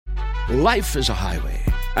Life is a highway,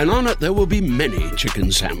 and on it there will be many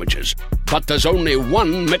chicken sandwiches. But there's only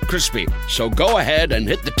one McCrispy. So go ahead and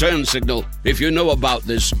hit the turn signal if you know about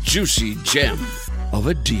this juicy gem of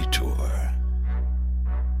a detour.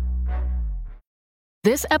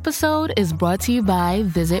 This episode is brought to you by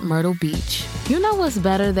Visit Myrtle Beach. You know what's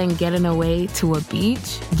better than getting away to a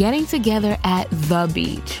beach? Getting together at the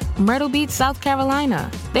beach. Myrtle Beach, South Carolina.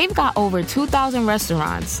 They've got over 2,000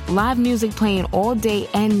 restaurants, live music playing all day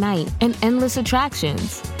and night, and endless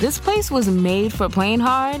attractions. This place was made for playing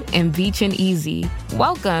hard and beaching easy.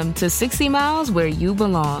 Welcome to 60 Miles where you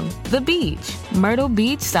belong. The beach. Myrtle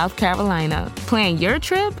Beach, South Carolina. Plan your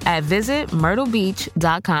trip at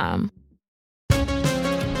visitmyrtlebeach.com.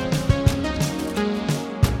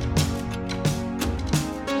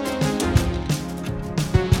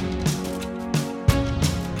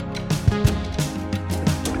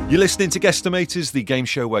 You're listening to Guesstimators, the game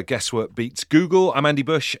show where guesswork beats Google. I'm Andy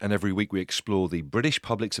Bush, and every week we explore the British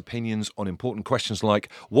public's opinions on important questions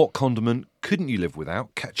like what condiment couldn't you live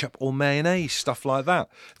without, ketchup or mayonnaise, stuff like that.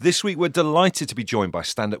 This week we're delighted to be joined by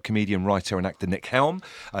stand-up comedian, writer and actor Nick Helm.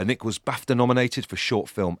 Nick was BAFTA nominated for short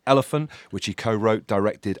film Elephant, which he co-wrote,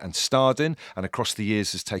 directed and starred in, and across the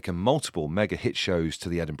years has taken multiple mega hit shows to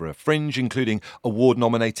the Edinburgh Fringe, including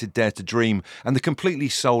award-nominated Dare to Dream and the completely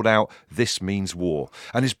sold-out This Means War.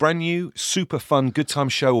 And his brand new, super fun, good time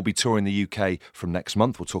show will be touring the UK from next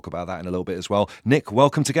month. We'll talk about that in a little bit as well. Nick,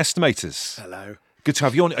 welcome to Guesstimators. Hello. Good to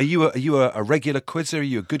have you on. Are you a regular quizzer? Are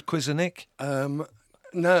you a good quizzer, Nick? No,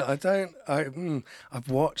 I don't. I've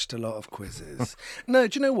watched a lot of quizzes. No,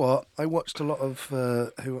 do you know what? I watched a lot of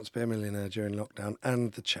Who Wants to Be a Millionaire during lockdown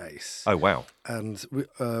and The Chase. Oh, wow. And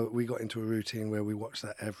we got into a routine where we watched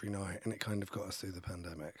that every night, and it kind of got us through the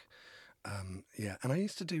pandemic. Yeah, and I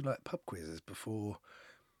used to do like pub quizzes before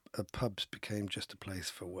pubs became just a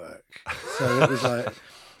place for work. So it was like...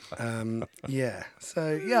 yeah.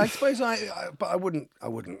 So yeah, I suppose but I wouldn't.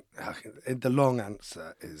 The long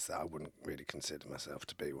answer is that I wouldn't really consider myself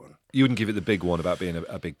to be one. You wouldn't give it the big one about being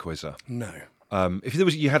a big quizzer. No. If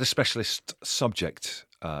you had a specialist subject,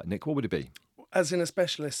 Nick, what would it be? As in a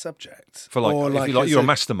specialist subject, For you're a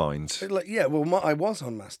mastermind. Yeah. Well, I was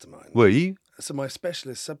on Mastermind. Were you? So my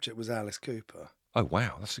specialist subject was Alice Cooper. Oh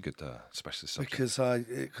wow, that's a good specialist subject. Because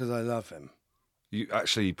I love him. You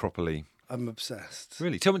actually properly. I'm obsessed.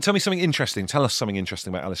 Really? Tell me something interesting. Tell us something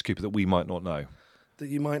interesting about Alice Cooper that we might not know. That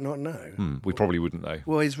you might not know? We probably wouldn't know.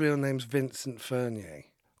 Well, his real name's Vincent Fernier.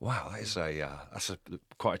 Wow, that's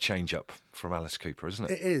quite a change up from Alice Cooper, isn't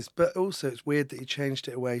it? It is, but also it's weird that he changed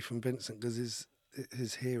it away from Vincent because his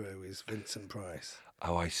hero is Vincent Price.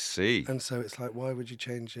 Oh, I see. And so it's like, why would you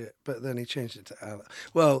change it? But then he changed it to Alice.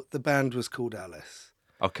 Well, the band was called Alice.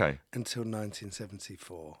 Okay. Until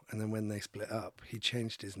 1974. And then when they split up, he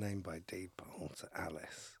changed his name by deed poll to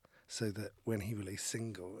Alice. So that when he released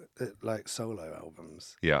solo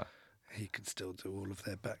albums, yeah, he could still do all of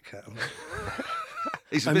their back catalogue.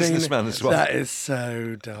 He's a businessman as well. That is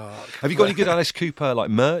so dark. Have you got any good Alice Cooper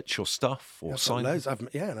merch or stuff or sign? Loads.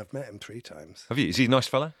 And I've met him 3 times. Have you? Is he a nice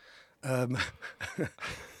fella?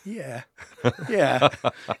 Yeah.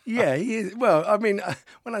 He is. Well, I mean,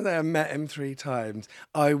 when I say I met him 3 times,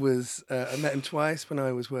 I met him twice when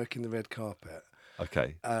I was working the red carpet.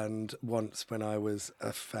 Okay. And once when I was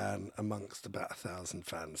a fan amongst about 1,000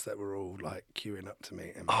 fans that were all queuing up to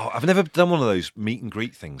meet him. Oh, I've never done one of those meet and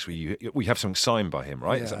greet things where we have something signed by him,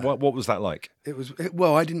 right? Yeah. What was that like?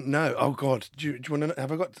 Well, I didn't know. Oh God, do you want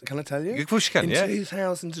to? Can I tell you? Of course you can. In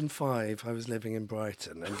 2005, I was living in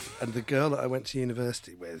Brighton, and the girl that I went to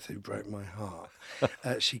university with, who broke my heart,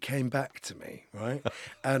 she came back to me, right?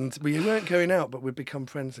 And we weren't going out, but we'd become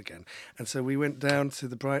friends again. And so we went down to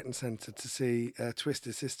the Brighton Centre to see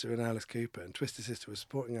Twisted Sister and Alice Cooper. And Twisted Sister was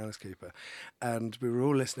supporting Alice Cooper, and we were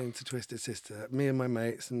all listening to Twisted Sister. Me and my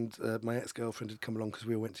mates and my ex-girlfriend had come along because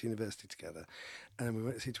we all went to university together. And we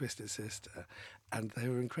went to see Twisted Sister, and they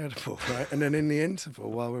were incredible, right? And then in the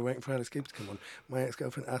interval, while we were waiting for Alice Cooper to come on, my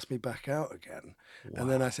ex-girlfriend asked me back out again. Wow.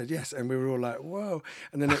 And then I said yes, and we were all like, whoa.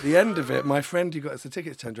 And then at the end of it, my friend who got us the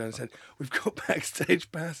tickets turned around and said, we've got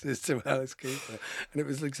backstage passes to Alice Cooper. And it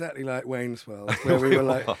was exactly like Wayne's World, where we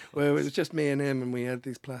were where it was just me and him, and we had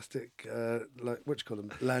these plastic, what do you call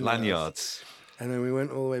them? Lanyards. And then we went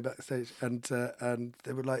all the way backstage, and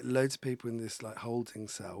there were loads of people in this holding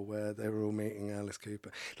cell where they were all meeting Alice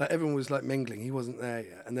Cooper. Everyone was mingling. He wasn't there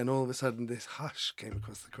yet, and then all of a sudden this hush came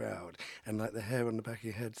across the crowd, and the hair on the back of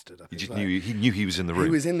your head stood up. You just knew he was in the room. He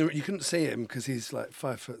was in the. You couldn't see him because he's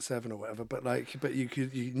 5'7" or whatever, but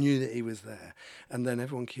you knew that he was there. And then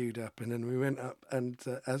everyone queued up, and then we went up, and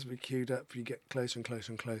as we queued up, you get closer and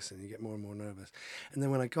closer and closer, and you get more and more nervous. And then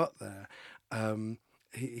when I got there.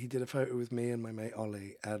 he did a photo with me and my mate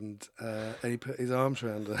Ollie, and he put his arms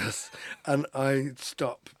around us, and I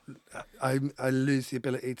stop. I lose the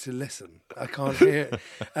ability to listen. I can't hear it.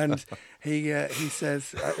 And he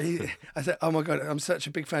says, I said, "Oh my God, I'm such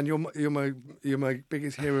a big fan. You're my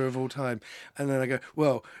biggest hero of all time." And then I go,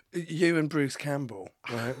 "Well, you and Bruce Campbell,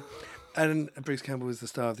 right?" And Bruce Campbell is the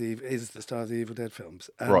star of the Evil Dead films.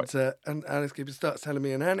 And, right. And Alice Cooper starts telling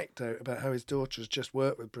me an anecdote about how his daughter's just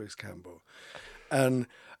worked with Bruce Campbell. And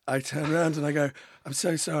I turn around and I go, "I'm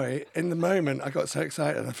so sorry. In the moment, I got so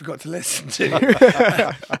excited I forgot to listen to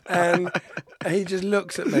you." And he just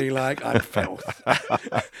looks at me like I'm filth.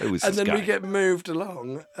 Who was And this then guy? we get moved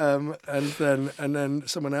along, and then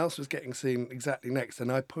someone else was getting seen exactly next,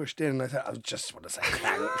 and I pushed in and I said, "I just want to say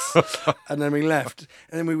thanks." And then we left,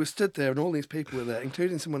 and then we were stood there, and all these people were there,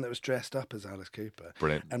 including someone that was dressed up as Alice Cooper.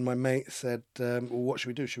 Brilliant. And my mate said, "Well, what should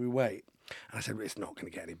we do? Should we wait?" And I said, "Well, it's not going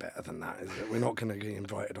to get any better than that, is it? We're not going to get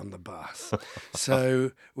invited on the bus."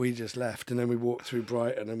 So we just left, and then we walked through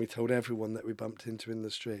Brighton, and we told everyone that we bumped into in the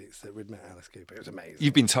streets that we'd met Alice Cooper. It was amazing.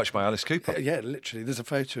 You've been touched by Alice Cooper? Yeah, literally. There's a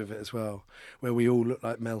photo of it as well, where we all look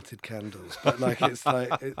like melted candles. But like, it's like,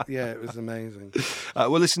 it was amazing.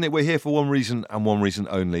 Well, listen, we're here for one reason and one reason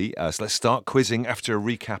only. So let's start quizzing after a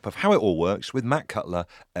recap of how it all works with Matt Cutler,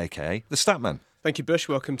 a.k.a. the Statman. Thank you, Bush.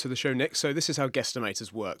 Welcome to the show, Nick. So this is how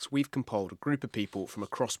Guesstimators works. We've compiled a group of people from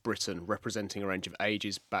across Britain representing a range of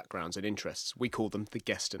ages, backgrounds and interests. We call them the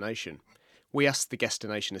Guestination. We asked the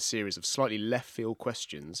Guestination a series of slightly left-field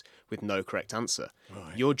questions with no correct answer.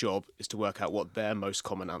 Right. Your job is to work out what their most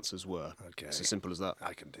common answers were. Okay. It's as simple as that.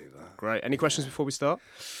 I can do that. Great. Any questions before we start?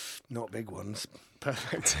 Not big ones.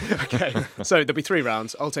 Perfect. Okay. So there'll be 3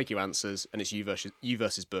 rounds. I'll take your answers, and it's you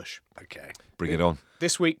versus Bush. Okay. Bring it on.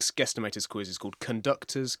 This week's Guesstimators quiz is called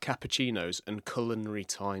Conductors, Cappuccinos and Culinary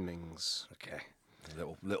Timings. Okay.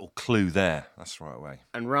 A little clue there. That's right away.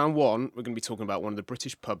 And round 1, we're going to be talking about one of the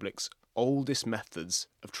British public's oldest methods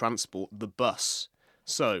of transport, the bus.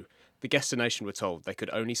 So, the Guestination were told they could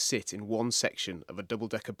only sit in one section of a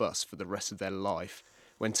double-decker bus for the rest of their life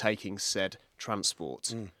when taking said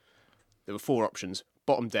transport. There were 4 options: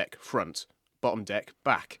 bottom deck, front; bottom deck,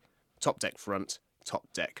 back; top deck, front; top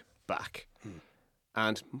deck, back.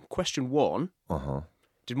 And question 1,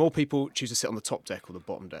 did more people choose to sit on the top deck or the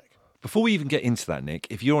bottom deck? Before we even get into that, Nick,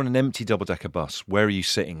 if you're on an empty double-decker bus, where are you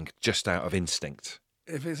sitting just out of instinct?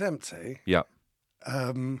 If it's empty, Yeah.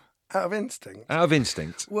 out of instinct. Out of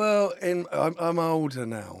instinct? Well, I'm older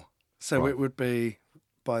now, so Right. it would be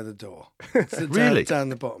by the door. So Really? Down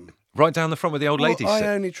the bottom. Right down the front where the old ladies I sit?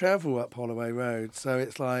 only travel up Holloway Road, so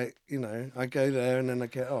it's like, I go there and then I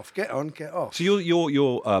get off. Get on, get off. So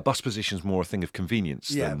your bus position's more a thing of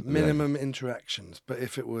convenience Yeah, than... minimum interactions. But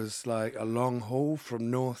if it was like a long haul from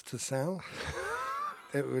north to south,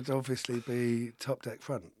 it would obviously be top deck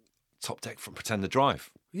front. Top deck front, pretend to drive.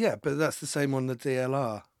 Yeah, but that's the same on the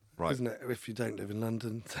DLR. Right. Isn't it? If you don't live in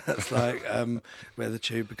London, that's like where the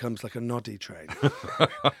tube becomes like a noddy train,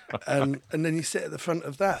 and then you sit at the front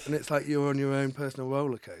of that, and it's like you're on your own personal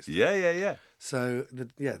roller coaster. Yeah. So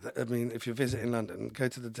I mean, if you're visiting London, go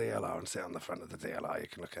to the DLR and sit on the front of the DLR. You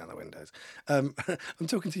can look out the windows. I'm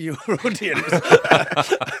talking to your audience.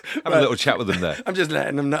 Have a little chat with them there. I'm just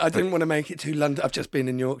letting them know. I didn't want to make it too London. I've just been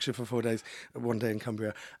in Yorkshire for 4 days, 1 day in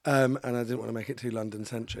Cumbria, and I didn't want to make it too London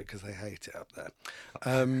centric because they hate it up there.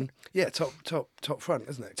 Yeah, top front,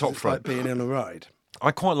 isn't it? 'Cause Top it's front. like being on a ride.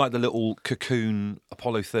 I quite like the little cocoon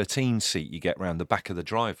Apollo 13 seat you get round the back of the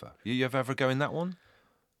driver. You ever go in that one?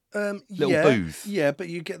 Little booth. Yeah, but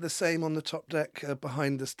you get the same on the top deck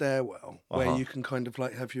behind the stairwell, where Uh-huh. you can kind of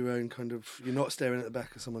like have your own kind of. You're not staring at the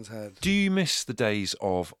back of someone's head. Do you miss the days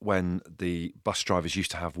of when the bus drivers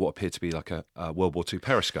used to have what appeared to be like a World War II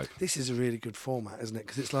periscope? This is a really good format, isn't it?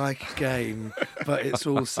 Because it's like a game, but it's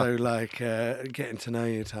also like getting to know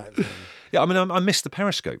you type thing. Yeah, I mean, I miss the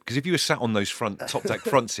periscope because if you were sat on those top deck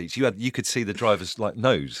front seats, you could see the driver's like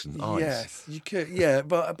nose and eyes. Yes, you could. Yeah,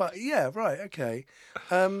 but yeah, right, okay.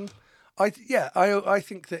 I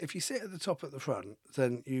think that if you sit at the top at the front,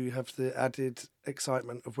 then you have the added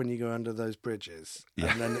excitement of when you go under those bridges,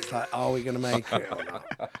 and then it's like, are we going to make it or not?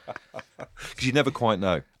 Because you never quite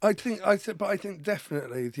know. I think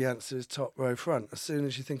definitely the answer is top row front. As soon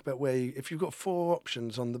as you think about if you've got 4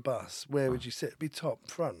 options on the bus, where would you sit? It'd be top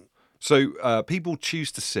front. So people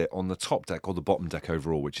choose to sit on the top deck or the bottom deck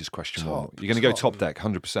overall, which is question 1. You're going to go top deck,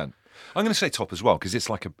 100%. I'm going to say top as well because it's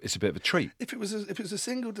a bit of a treat. If it was a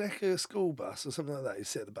single decker school bus or something like that, you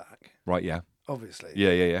sit at the back. Right, yeah. obviously.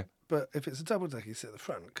 Yeah. But if it's a double decker, you sit at the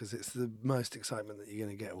front because it's the most excitement that you're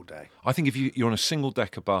going to get all day. I think if you're on a single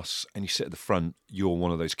decker bus and you sit at the front, you're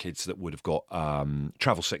one of those kids that would have got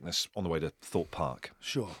travel sickness on the way to Thorpe Park.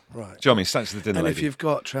 Sure, right. Do you know what I mean? Thanks to the dinner And lady. if you've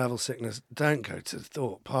got travel sickness, don't go to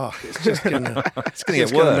Thorpe Park. It's just going to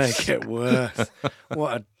get worse. Make it worse.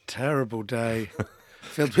 What a terrible day.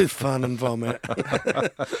 Filled with fun and vomit.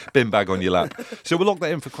 Bin bag on your lap. So we'll lock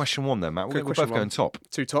that in for question 1 then, Matt. We're both going top.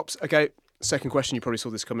 2 tops. Okay. Second question, you probably saw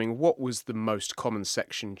this coming. What was the most common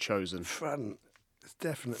section chosen? Front. It's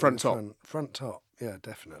definitely Front top. Front top. Yeah,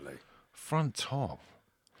 definitely. Front top.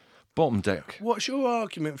 Bottom deck. What's your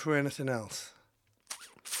argument for anything else?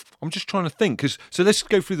 I'm just trying to think. So let's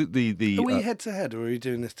go through the Are we head to head or are we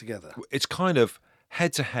doing this together? It's kind of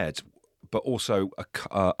head to head, but also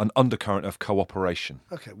an undercurrent of cooperation.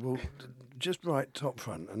 Okay, well, just write top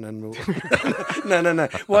front and then we'll... No.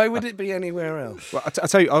 Why would it be anywhere else? Well, I'll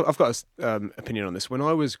tell you, I've got an opinion on this. When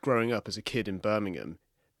I was growing up as a kid in Birmingham,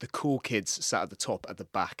 the cool kids sat at the top at the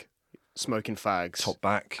back, smoking fags. Top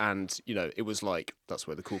back. And, it was like, that's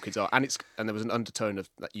where the cool kids are. And there was an undertone of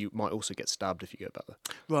that you might also get stabbed if you go back there.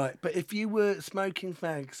 Right, but if you were smoking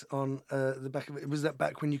fags on the back of it, was that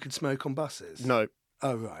back when you could smoke on buses? No.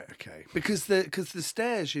 Oh, right, okay. Because the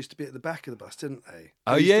stairs used to be at the back of the bus, didn't they?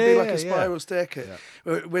 Oh, It used to be like yeah, a spiral staircase.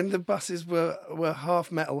 When the buses were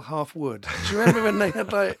half metal, half wood. Do you remember when they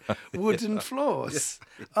had like wooden floors?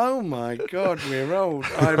 Oh my God, we're old.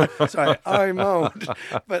 I'm old.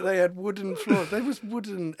 But they had wooden floors. There was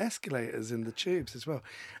wooden escalators in the tubes as well.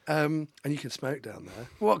 And you could smoke down there.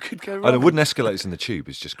 What could go wrong? Oh, the wooden escalators in the tube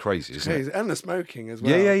is just crazy, isn't it? And the smoking as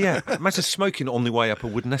well. Yeah. Imagine smoking on the way up a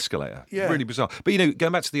wooden escalator. Yeah. Really bizarre. But,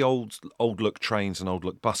 going back to the old look trains and old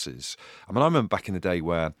look buses, I remember back in the day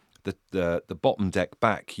where the bottom deck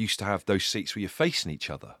back used to have those seats where you're facing each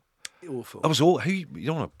other. Awful. That was all. You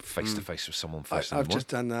don't want to face to face with someone first. I've just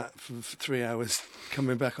done that for 3 hours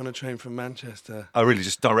coming back on a train from Manchester. Oh, really?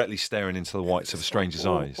 Just directly staring into the whites of a stranger's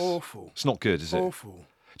eyes. Awful. It's not good, is it? Awful.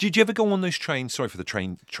 Do you ever go on those trains? Sorry for the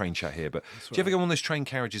train chat here, but do you ever go on those train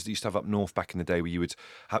carriages that used to have up north back in the day, where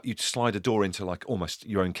you'd slide a door into like almost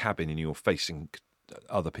your own cabin and you're facing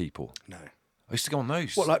other people? No. I used to go on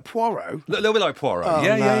those. What, like Poirot? A little bit like Poirot. Oh,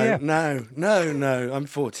 Yeah. No. I'm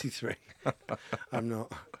 43. I'm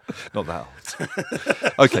not. Not that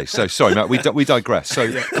old. Okay, so sorry, Matt. We digress.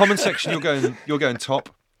 So common section, you're going top,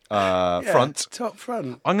 front. Top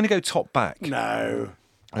front. I'm going to go top back. No.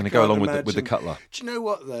 I'm going to go along with the cutler. Do you know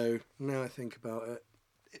what though? Now I think about it,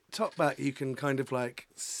 top back you can kind of like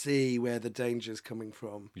see where the danger's coming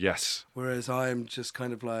from. Yes. Whereas I'm just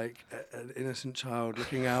kind of like an innocent child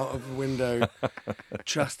looking out of a window,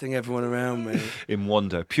 trusting everyone around me. In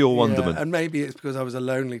wonder, pure wonderment. And maybe it's because I was a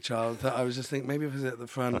lonely child that I was just thinking maybe if I was at the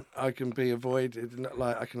front, I can be avoided,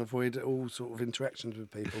 like I can avoid all sort of interactions with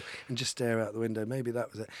people and just stare out the window. Maybe that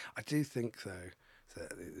was it. I do think though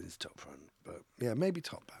that it is top front. But yeah, maybe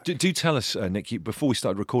top back. Do tell us, Nick. Before we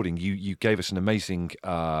started recording, you gave us an amazing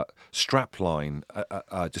strapline,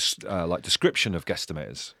 description of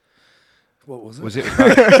guesstimators. What was it? Was it?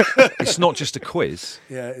 It's not just a quiz.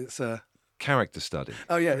 Yeah, it's a character study.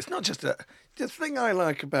 Oh yeah, it's not just a. The thing I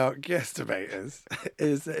like about guesstimators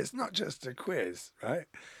is that it's not just a quiz, right?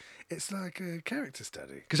 It's like a character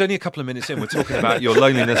study. Because only a couple of minutes in, we're talking about your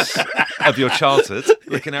loneliness of your childhood,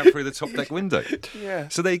 looking out through the top deck window. Yeah.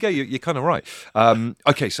 So there you go. You're kind of right.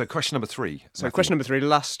 Okay, so question number 3. So Matthew. Question number 3,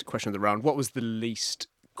 last question of the round. What was the least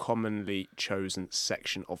commonly chosen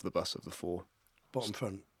section of the bus of the 4? Bottom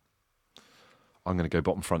front. I'm going to go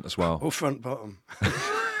bottom front as well. Or front bottom.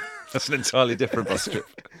 That's an entirely different bus trip.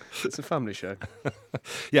 It's a family show.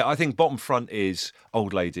 Yeah, I think bottom front is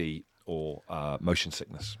old lady or motion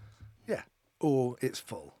sickness. Yeah, or it's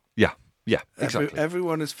full. Yeah, exactly.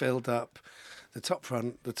 Everyone is filled up. The top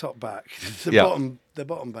front, the top back, the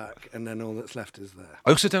bottom back, and then all that's left is there. I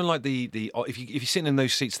also don't like the if you're sitting in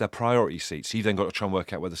those seats, they're priority seats. You've then got to try and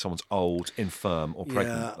work out whether someone's old, infirm, or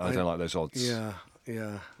pregnant. I don't like those odds. Yeah.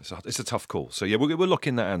 It's a tough call. So yeah, we'll lock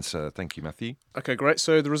in that answer. Thank you, Matthew. Okay, great.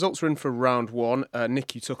 So the results are in for round 1.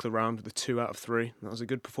 Nick, you took the round with a 2 out of 3. That was a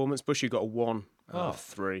good performance. Bush, you got a 1 out of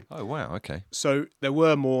 3. Oh wow, okay. So there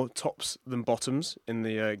were more tops than bottoms in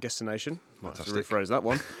the guestination. Might have to rephrase that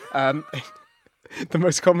one. The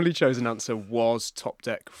most commonly chosen answer was top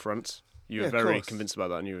deck front. You were very convinced about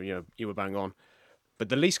that, and you were bang on. But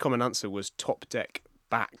the least common answer was top deck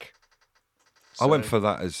back. So I went for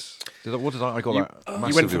that as. What did I got that?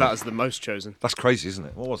 You went for that as the most chosen. That's crazy, isn't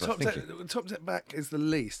it? What was I thinking? Top deck back is the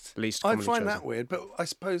least. Least. I find that weird, but I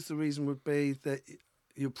suppose the reason would be that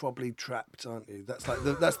you're probably trapped, aren't you? That's like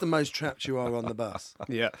that's the most trapped you are on the bus.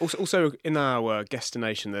 Yeah. Also in our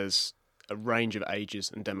guestination, there's a range of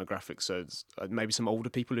ages and demographics. So there's, maybe some older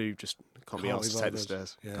people who just can't be asked to take the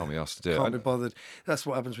stairs. Yeah. Can't be asked to do Can't it. be bothered. That's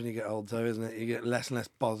what happens when you get old, though, isn't it? You get less and less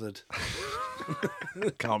bothered.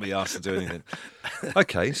 Can't be asked to do anything.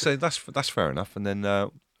 Okay, so that's fair enough. And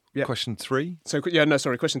then question 3. So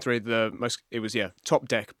question 3. Top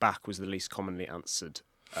deck back was the least commonly answered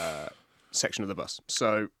section of the bus.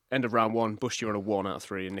 So end of round 1, Bush, you're on a 1 out of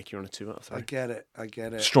 3, and Nick, you're on a 2 out of 3. I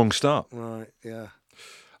get it. Strong start. Right, yeah.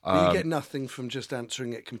 You get nothing from just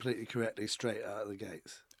answering it completely correctly straight out of the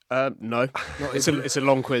gates. No, it's a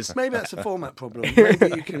long quiz. Maybe that's a format problem.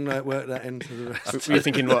 Maybe you can work that into the rest. Were you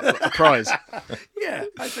thinking what, a prize? Yeah,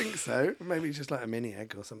 I think so. Maybe just like a mini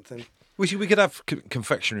egg or something. We could have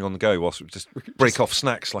confectionery on the go whilst we just break off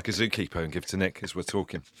snacks like a zookeeper and give to Nick as we're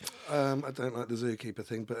talking. I don't like the zookeeper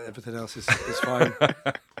thing, but everything else is fine.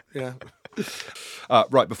 Yeah.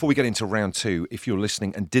 Right, before we get into round 2, if you're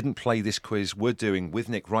listening and didn't play this quiz we're doing with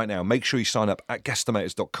Nick right now, make sure you sign up at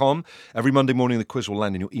guesstimators.com. Every Monday morning the quiz will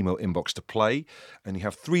land in your email inbox to play, and you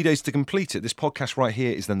have 3 days to complete it. This podcast right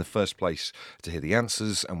here is then the first place to hear the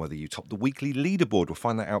answers and whether you top the weekly leaderboard. We'll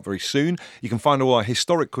find that out very soon. You can find all our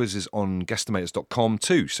historic quizzes on guesstimators.com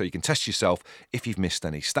too, so you can test yourself if you've missed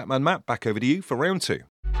any. Statman Matt, back over to you for round 2.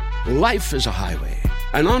 Life is a highway,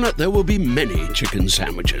 and on it there will be many chicken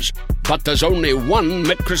sandwiches. But there's only one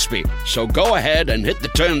McCrispy. So go ahead and hit the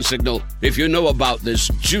turn signal if you know about this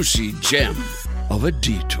juicy gem of a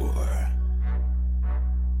detour.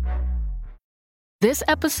 This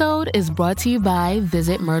episode is brought to you by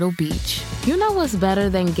Visit Myrtle Beach. You know what's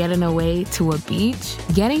better than getting away to a beach?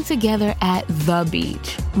 Getting together at the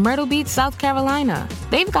beach. Myrtle Beach, South Carolina.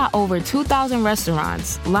 They've got over 2,000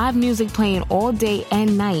 restaurants, live music playing all day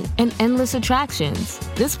and night, and endless attractions.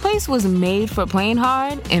 This place was made for playing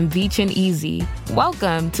hard and beaching easy.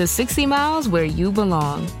 Welcome to 60 miles where you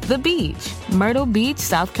belong. The beach. Myrtle Beach,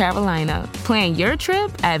 South Carolina. Plan your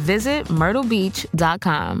trip at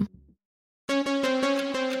visitmyrtlebeach.com.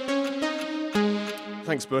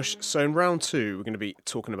 Thanks, Bush. So in round 2, we're going to be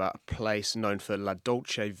talking about a place known for La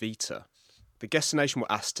Dolce Vita. The Guestination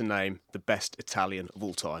were asked to name the best Italian of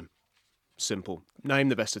all time. Simple. Name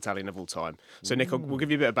the best Italian of all time. So, Nick, we'll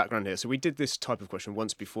give you a bit of background here. So we did this type of question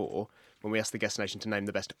once before when we asked the Guestination to name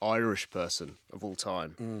the best Irish person of all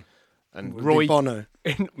time. And Would Roy... be Bono.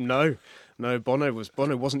 No, Bono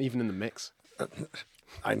wasn't even in the mix.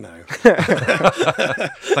 I know.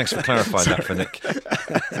 Thanks for clarifying that for Nick.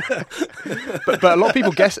 But a lot of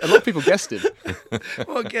people guessed it.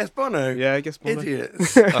 Well, guess Bono. Yeah, I guess Bono.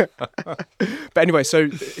 Idiots. But anyway, so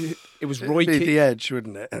it was Roy It'd be Keane. The Edge,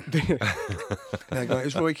 wouldn't it? No, go on, it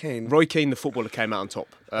was Roy Keane. Roy Keane, the footballer, came out on top.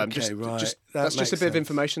 Right. That's just That a makes bit of sense.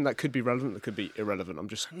 information that could be relevant, that could be irrelevant. I'm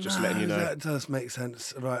just letting you know. That does make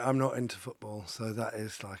sense. Right, I'm not into football, so that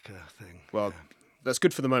is like a thing. Well, that's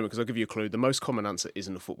good for the moment because I'll give you a clue. The most common answer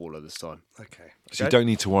isn't a footballer this time. Okay. So you don't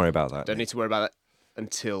need to worry about that. Don't need to worry about that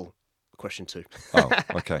until question 2. Oh,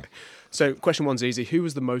 okay. So question 1's easy. Who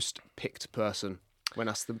was the most picked person when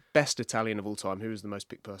asked the best Italian of all time? Who was the most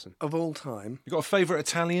picked person? Of all time, You got a favourite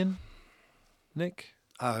Italian, Nick?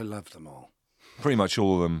 I love them all. Pretty much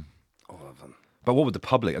all of them. All of them. But what would the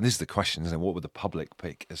public, and this is the question, isn't it? What would the public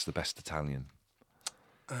pick as the best Italian?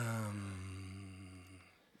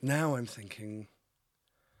 Now I'm thinking,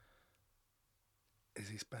 is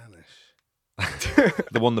he Spanish?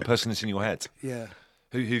 The person that's in your head. Yeah,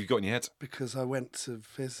 Who have you got in your head? because I went to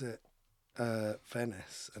visit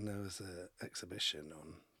Venice and there was an exhibition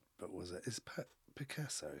on, but was it? Is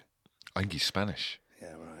Picasso? I think he's Spanish.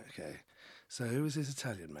 Yeah, right, okay. So who was his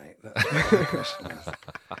Italian mate? That's what my question is.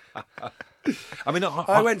 I mean,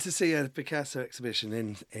 I went to see a Picasso exhibition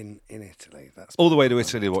in Italy. That's all the way to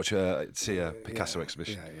Italy to watch see a Picasso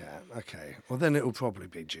exhibition. Yeah. Okay. Well, then it will probably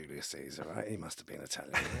be Julius Caesar, right? He must have been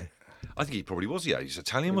Italian. Right? I think he probably was. Yeah, he's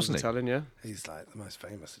Italian, He was wasn't he? Italian, yeah. He's like the most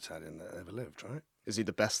famous Italian that ever lived, right? Is he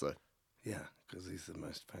the best though? Yeah, because he's the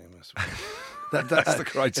most famous. That's the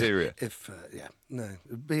criteria. No,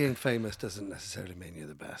 being famous doesn't necessarily mean you're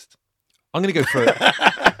the best. I'm going to go for it.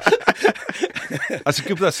 That's a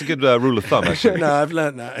good rule of thumb, actually. No, I've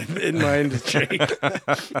learnt that in my industry. I'm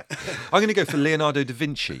going to go for Leonardo da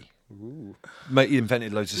Vinci. Ooh. Mate, he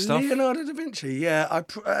invented loads of stuff. Leonardo da Vinci, yeah.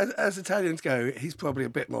 As Italians go, he's probably a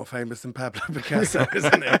bit more famous than Pablo Picasso,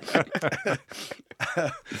 isn't he?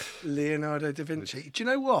 Leonardo da Vinci. Do you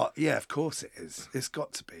know what? Yeah, of course it is. It's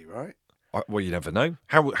got to be, right? Well, you never know.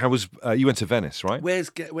 How was you went to Venice, right? Where's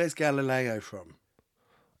Galileo from?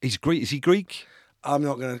 He's Greek. Is he Greek? I'm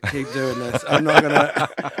not going to keep doing this. I'm not going to.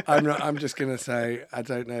 I'm just going to say I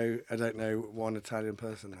don't know one Italian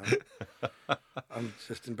person now. I'm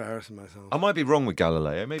just embarrassing myself. I might be wrong with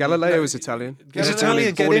Galileo. Maybe Galileo is Italian. He's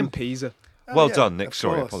Italian. Get Born in. in Pisa. Well yeah, done, Nick. of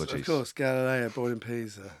Sorry, course, apologies. Of course, Galileo, born in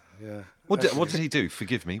Pisa. Yeah. What did he do?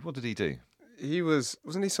 Forgive me. What did he do? He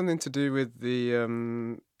wasn't he something to do with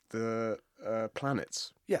the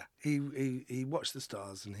planets? Yeah, he watched the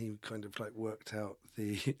stars and he kind of like worked out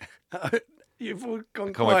the. You've all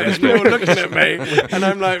gone Can't wait quiet. for this You're all bit. looking at me, and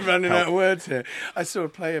I'm like running out of words here. I saw a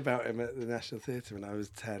play about him at the National Theatre when I was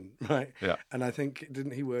 10, right? Yeah. And I think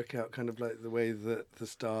didn't he work out kind of like the way that the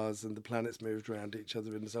stars and the planets moved around each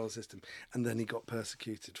other in the solar system, and then he got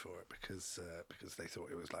persecuted for it because they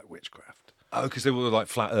thought it was like witchcraft. Oh, because they were like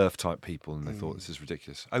flat Earth type people, and they thought this is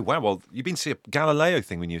ridiculous. Oh wow! Well, you've been to see a Galileo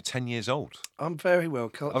thing when you were 10 years old. I'm very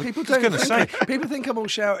well. I was People just don't gonna think say. people think I'm all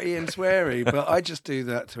shouty and sweary, but I just do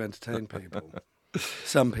that to entertain people.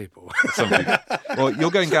 Some people. Well,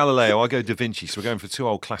 you're going Galileo. I go Da Vinci. So we're going for two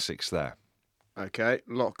old classics there. Okay,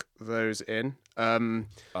 lock those in.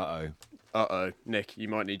 Uh-oh. Nick, you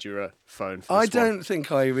might need your phone. For I this one. don't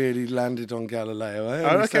think I really landed on Galileo. I Oh,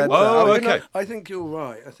 only okay. said Oh, that. I mean, okay. I think you're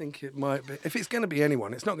right. I think it might be. If it's going to be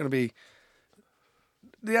anyone, it's not going to be.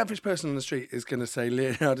 The average person on the street is going to say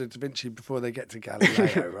Leonardo da Vinci before they get to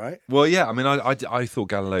Galileo, right? Well, yeah. I mean, I thought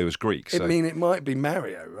Galileo was Greek. So I mean, it might be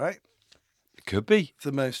Mario, right? it could be.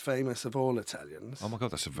 The most famous of all Italians. Oh my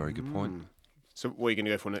God, that's a very good point. So, what are you going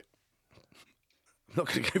to go for, Nick? I'm not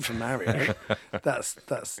going to go for Mario. that's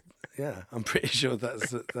yeah. I'm pretty sure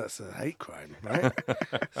that's a hate crime, right?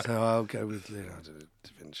 So I'll go with Leonardo da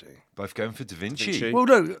Vinci. Both going for Da Vinci. Da Vinci. Well,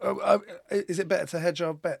 no. Is it better to hedge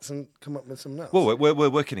our bets and come up with something else? Well, we're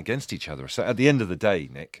working against each other. So at the end of the day,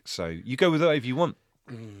 Nick, so you go with whatever you want.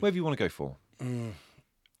 Whatever you want to go for.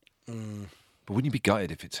 But wouldn't you be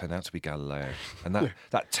gutted if it turned out to be Galileo? And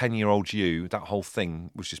that 10-year-old you, that whole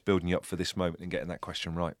thing was just building you up for this moment and getting that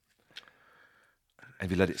question right. Have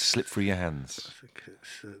you let it slip through your hands? I think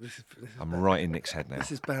it's, this is I'm bad. right in Nick's head now.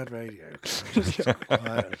 This is bad radio. I'm just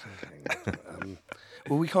quiet or something.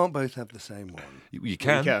 Well, we can't both have the same one. You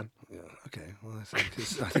can. You can. Yeah, okay. Well, I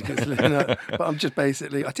think it's Leonardo. But I'm just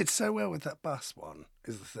basically. I did so well with that bus one.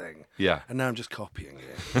 Is the thing. Yeah. And now I'm just copying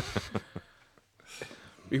it.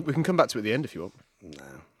 We can come back to it at the end if you want.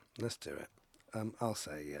 No, let's do it. I'll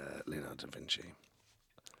say Leonardo da Vinci.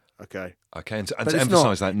 Okay. Okay, and to But it's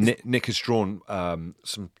emphasise not- that, Nick has drawn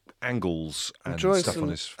some angles I'm and drawing stuff some on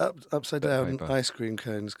his. upside bit of down paper. ice cream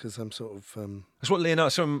cones because I'm sort of. That's what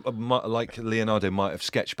Leonardo might have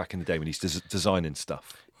sketched back in the day when he's designing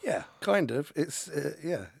stuff. Yeah, kind of. It's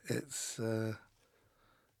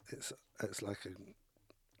like a.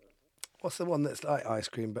 What's the one that's like ice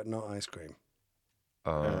cream but not ice cream?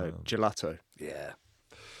 Gelato. Yeah,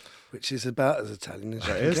 which is about as Italian as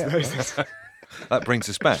you That can is. get, right? That brings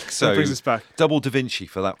us back. So That brings us back. double Da Vinci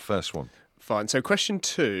for that first one. Fine. So, question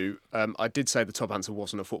 2. I did say the top answer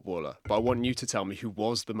wasn't a footballer, but I want you to tell me who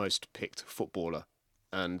was the most picked footballer.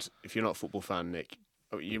 And if you're not a football fan, Nick,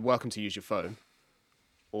 you're welcome to use your phone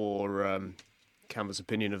or Canva's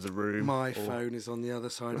opinion of the room. My phone is on the other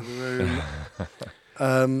side of the room.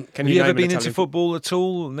 Can Have you ever name an been into Italian football at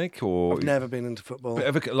all, Nick? Or I've never been into football.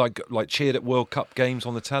 ever like cheered at World Cup games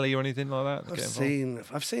on the telly or anything like that?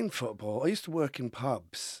 I've seen football. I used to work in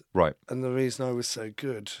pubs, Right. and the reason I was so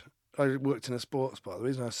good, I worked in a sports bar. The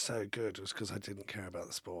reason I was so good was because I didn't care about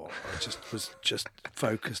the sport. I was just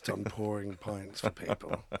focused on pouring pints for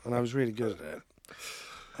people, and I was really good at it.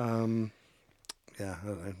 Yeah, I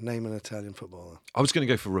don't know. Name an Italian footballer. I was going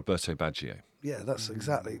to go for Roberto Baggio. Yeah, that's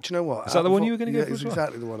exactly. Do you know what? Is that the one you were going to go for It's as well?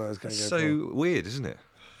 exactly the one I was going to go So weird, isn't it?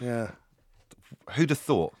 for. Yeah. Who'd have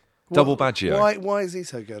thought? Double Baggio. Why is he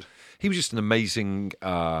so good? He was just an amazing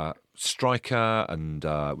striker and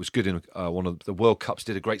was good in one of the World Cups,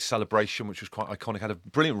 did a great celebration, which was quite iconic. Had a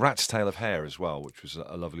brilliant rat's tail of hair as well, which was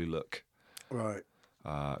a lovely look. Right.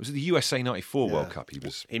 It was the USA 94 World Yeah. Cup.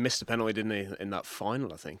 He missed a penalty, didn't he, in that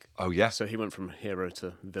final, I think. Oh, yeah. So he went from hero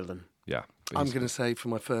to villain. Yeah. I'm going to say for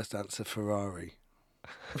my first answer, Ferrari.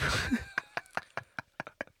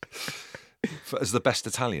 As the best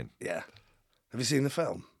Italian. Yeah. Have you seen the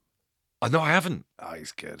film? No, I haven't. Oh,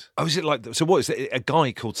 he's good. Oh, is it like... So what, is it a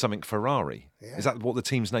guy called something Ferrari? Yeah. Is that what the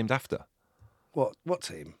team's named after? What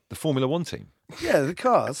team? The Formula One team? Yeah, the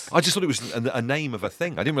cars. I just thought it was a name of a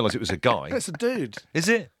thing. I didn't realise it was a guy. It's a dude. Is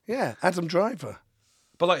it? Yeah, Adam Driver.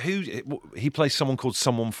 But like he plays someone called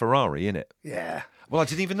someone Ferrari in it. Yeah. Well, I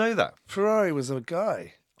didn't even know that. Ferrari was a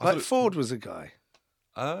guy. I Like thought- Ford was a guy.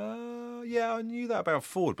 Yeah, I knew that about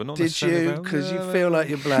Ford, but not Did necessarily you? about... Because you feel like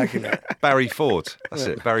you're blagging it. Barry Ford. That's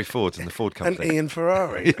it. Barry Ford and the Ford And company. Ian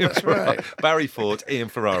Ferrari. That's right. Barry Ford, Ian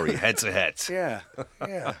Ferrari, head to head. Yeah.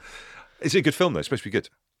 Is it a good film, though? It's supposed to be good.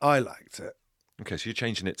 I liked it. Okay, so you're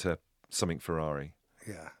changing it to something Ferrari.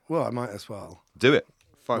 Yeah. Well, I might as well. Do it.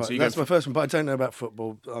 Fine. Right, So you that's go my first one, but I don't know about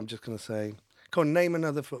football. I'm just going to say, come on, name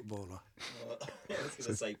another footballer. I was going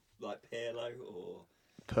to say like Pirlo or...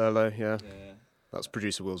 Pirlo, yeah. That's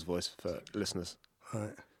producer Will's voice for listeners.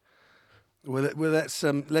 Right. Well, let's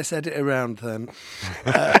edit around then.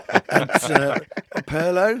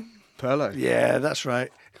 Pirlo? Pirlo? Yeah, that's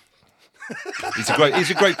right. He's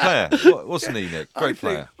a great player, wasn't he, Nick? Great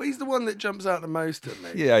player. Well, he's the one that jumps out the most at me.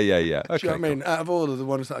 Yeah. Okay, Do you know what I mean? Out of all of the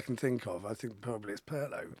ones that I can think of, I think probably it's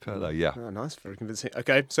Pirlo. Pirlo, yeah. Oh, nice, very convincing.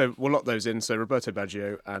 Okay, so we'll lock those in. So Roberto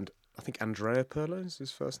Baggio and I think Andrea Pirlo is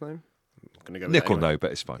his first name. I'm going to go with Nick that will anyway. know,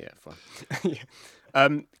 but it's fine. Yeah, fine.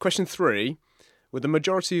 Yeah. Question 3. Were the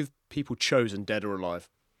majority of people chosen dead or alive?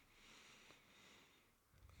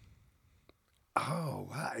 Oh,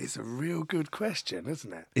 that is a real good question,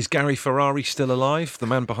 isn't it? Is Gary Ferrari still alive? The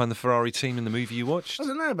man behind the Ferrari team in the movie you watched? I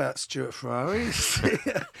don't know about Stuart Ferrari.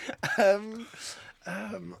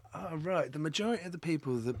 Right. The majority of the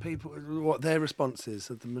people, what their response is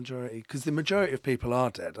of the majority, because the majority of people are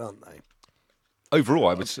dead, aren't they? Overall,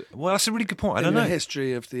 I would say. Well, that's a really good point. I don't In know. the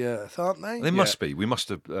history of the Earth, aren't they? They must be. We must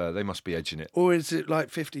have. They must be edging it. Or is it like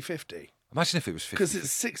 50-50? Imagine if it was 50. Because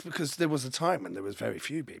it's 6. Because there was a time when there was very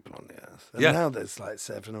few people on the Earth, and Yeah. now there's like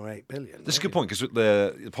 7 or 8 billion. That's a good point because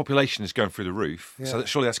the population is going through the roof. Yeah. So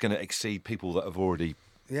surely that's going to exceed people that have already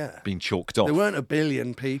Yeah. been chalked off. There weren't a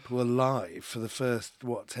billion people alive for the first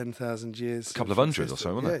 10,000 years. A couple of hundred or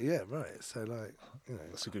so, weren't there? Yeah, right. So like,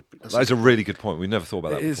 That's a good. That is a really good point. We never thought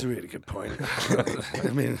about that. it is a before. really good point.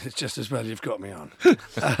 I mean, it's just as well you've got me on.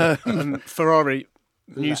 Ferrari,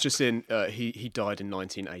 news just in, he died in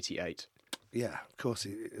 1988. Yeah, of course.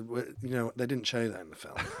 They didn't show that in the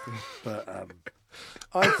film, but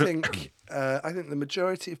I think the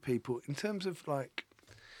majority of people, in terms of like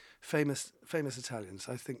famous Italians,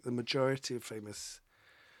 I think the majority of famous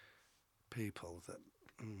people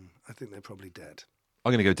I think they're probably dead.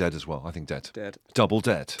 I'm going to go dead as well. I think dead. Dead. Double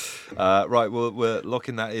dead. Right, well, we're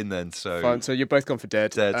locking that in then. So Fine, so you're both gone for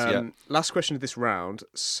dead. Dead, yeah. Last question of this round.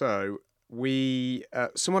 So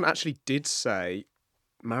someone actually did say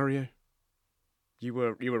Mario. You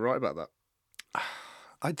were right about that.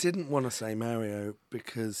 I didn't want to say Mario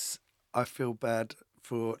because I feel bad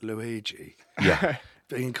for Luigi. Yeah.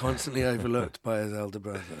 Being constantly overlooked by his elder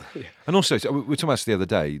brother. Yeah. And also, so we were talking about this the other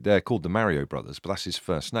day, they're called the Mario brothers, but that's his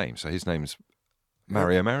first name. So his name's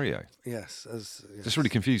Mario. Yes. It's really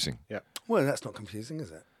confusing. Yeah. Well, that's not confusing,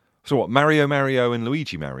 is it? So what, Mario and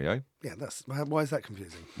Luigi Mario? Yeah, why is that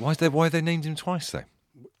confusing? Why have they named him twice, though?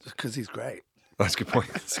 Because he's great. That's a good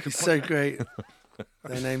point. He's so great.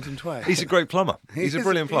 They named him twice. He's a great plumber. He's a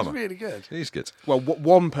brilliant plumber. He's really good. He's good. Well,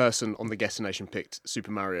 one person on the Guestination picked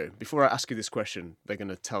Super Mario. Before I ask you this question, they're going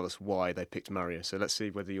to tell us why they picked Mario. So let's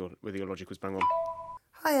see whether your logic was bang on.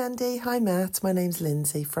 Hi Andy, hi Matt, my name's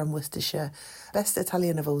Lindsay from Worcestershire. Best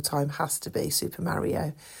Italian of all time has to be Super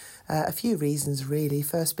Mario. A few reasons really,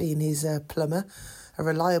 first being he's a plumber, a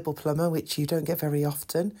reliable plumber which you don't get very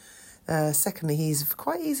often. Secondly, he's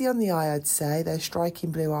quite easy on the eye, I'd say. They're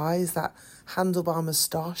striking blue eyes, that handlebar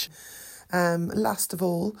moustache. Last of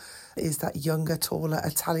all is that younger, taller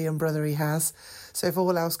Italian brother he has. So if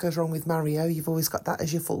all else goes wrong with Mario, you've always got that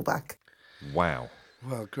as your fallback. Wow.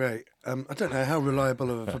 Well, great. I don't know how reliable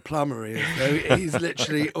of a plumber he is, though. He's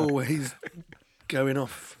literally always going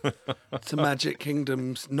off to Magic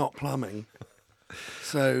Kingdoms, not plumbing.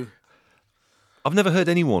 So I've never heard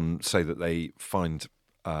anyone say that they find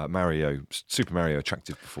Super Mario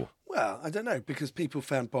attractive before. Well, I don't know, because people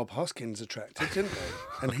found Bob Hoskins attractive, didn't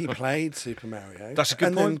they? And he played Super Mario. That's a good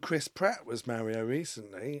and point. And then Chris Pratt was Mario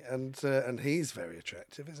recently, and he's very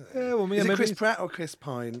attractive, isn't he? Yeah, well, is it maybe Chris Pratt or Chris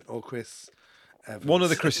Pine or Chris Evans? One of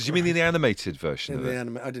the Chris's. You mean in the animated version In of the it?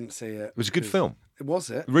 anime, I didn't see it. It was a good because- film. Was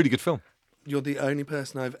it? A really good film. You're the only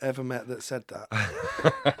person I've ever met that said that.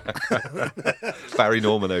 Barry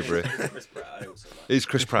Norman over it. Chris Pratt, I also like. It's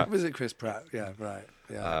Chris Pratt. Was it Chris Pratt? Yeah, right.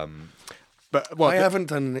 Yeah. But what? I haven't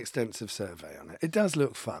done an extensive survey on it. It does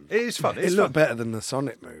look fun. It is fun. It It's looked fun. better than the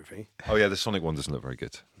Sonic movie. Oh yeah, the Sonic one doesn't look very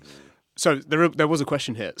good. So there was a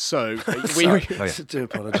question here. So we Oh, yeah. I do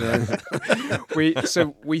apologise.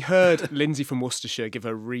 we heard Lindsay from Worcestershire give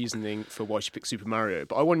her reasoning for why she picked Super Mario.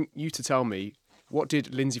 But I want you to tell me, what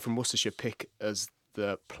did Lindsay from Worcestershire pick as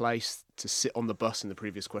the place to sit on the bus in the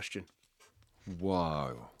previous question?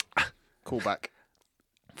 Wow. Call back.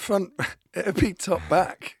 Front, it'd be top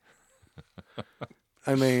back.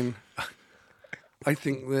 I mean, I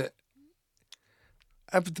think that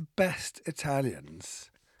of the best Italians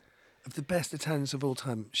of all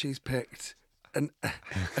time, she's picked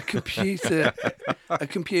a computer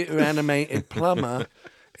animated plumber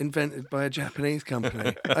invented by a Japanese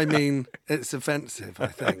company. I mean, it's offensive, I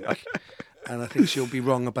think. And I think she'll be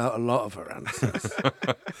wrong about a lot of her answers.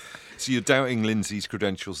 So you're doubting Lindsay's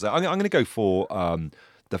credentials there. I'm going to go for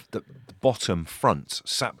the bottom front,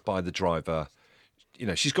 sat by the driver. You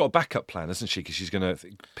know, she's got a backup plan, hasn't she? Because she's going to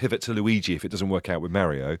pivot to Luigi if it doesn't work out with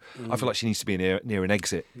Mario. I feel like she needs to be near an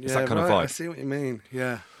exit. It's that kind of vibe. I see what you mean,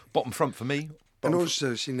 yeah. Bottom front for me. And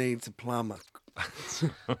also she needs a plumber.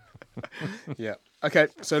 Yeah. Okay,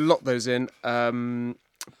 so lock those in.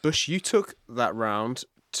 Bush, you took that round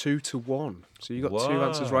 2-1. So you got two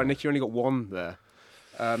answers right. Nick, you only got one there.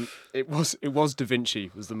 It was Da Vinci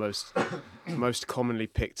was the most commonly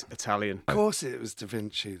picked Italian. Of course it was Da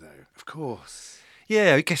Vinci, though. Of course.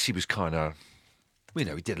 Yeah, I guess he was kind of, he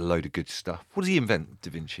did a load of good stuff. What did he invent, Da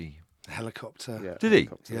Vinci? Helicopter. Yeah, Did he?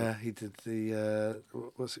 helicopter. Yeah, he did the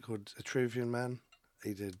what's it called? Etruvian Man.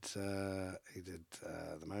 He did the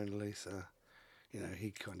Mona Lisa. You know,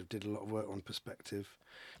 he kind of did a lot of work on perspective.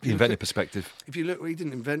 He invented perspective. If you look, well, he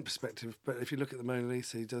didn't invent perspective, but if you look at the Mona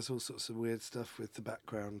Lisa, he does all sorts of weird stuff with the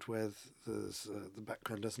background, where the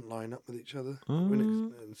background doesn't line up with each other.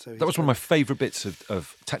 And so That was one of my favourite bits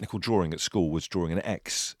of technical drawing at school, was drawing an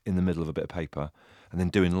X in the middle of a bit of paper and then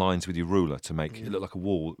doing lines with your ruler to make it look like a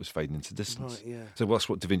wall that was fading into distance. Right, yeah. So that's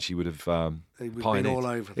what Da Vinci would have He would have pioneered. been all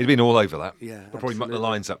over He'd been all over that. Yeah, But probably muck the absolutely.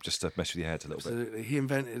 lines up just to mess with your head a little bit. Absolutely. He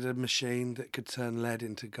invented a machine that could turn lead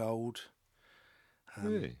into gold.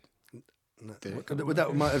 Really?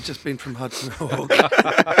 That might have just been from Hudson Hawk.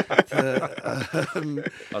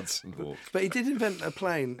 Hudson Hawk. But he did invent a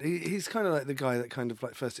plane. He's kind of like the guy that kind of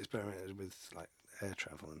like first experimented with like air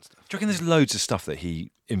travel and stuff. Do you reckon there's loads of stuff that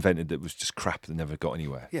he invented that was just crap that never got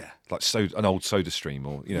anywhere? Yeah. Like an old soda stream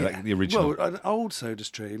or, like the original. Well, an old soda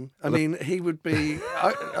stream. I mean, he would be...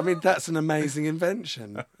 I mean, that's an amazing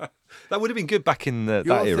invention. That would have been good back in that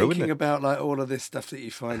You're era, wouldn't thinking it? about like all of this stuff that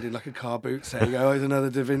you find in like a car boot saying, oh, it's another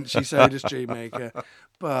Da Vinci soda stream maker.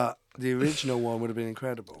 But the original one would have been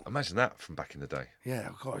incredible. Imagine that from back in the day. Yeah,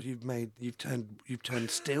 God, you've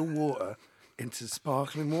turned still water into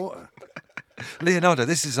sparkling water. Leonardo,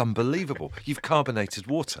 this is unbelievable. You've carbonated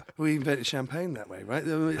water. We invented champagne that way, right?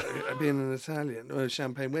 Being an Italian,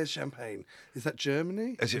 champagne. Where's champagne? Is that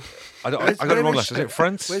Germany? Is it? I got it wrong last. Is it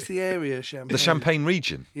France? Where's the area champagne? The Champagne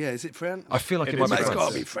region. Yeah, is it French? I feel like it It might is be It's France.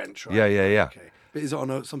 got to be French, right? Yeah. Okay, but is it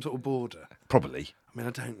on some sort of border? Probably. I mean,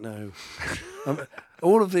 I don't know.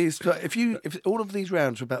 All of these, if all of these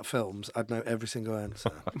rounds were about films, I'd know every single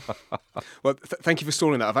answer. Well, thank you for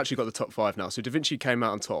stalling that. I've actually got the top 5 now. So Da Vinci came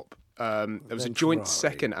out on top. There was a Then joint Ferrari.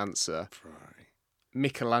 second answer.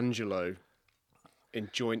 Michelangelo in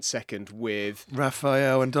joint second with...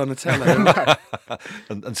 Raphael and Donatello.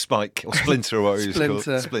 And Spike, or Splinter, or what he was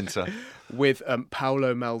called. Splinter. With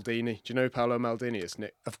Paolo Maldini. Do you know who Paolo Maldini is,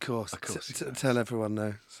 Nick? Of course. you Tell everyone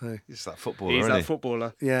now. So He's that footballer, He's isn't that he?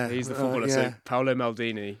 footballer. Yeah. He's the Oh, footballer. yeah. So Paolo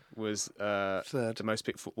Maldini was Third. the most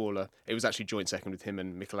picked footballer. It was actually joint second with him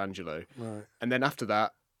and Michelangelo. Right. And then after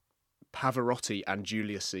that, Pavarotti and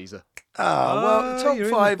Julius Caesar. Oh, well, the top you're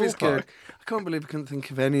in the 5 is good. ballpark. I can't believe I couldn't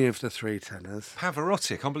think of any of the 3 tenors.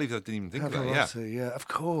 Pavarotti. I can't believe I didn't even think of that. Yeah. Pavarotti, yeah, of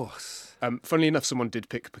course. Funnily enough, someone did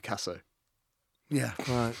pick Picasso. Yeah,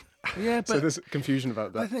 right. Yeah, So but there's confusion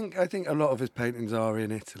about I that. think a lot of his paintings are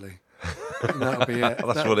in Italy. And that'll be it. That's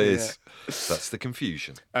That'll what it be is. That's the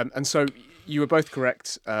confusion. And so you were both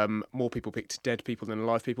correct. More people picked dead people than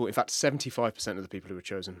alive people. In fact, 75% of the people who were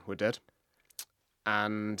chosen were dead.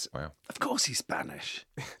 And Wow. Of course he's Spanish.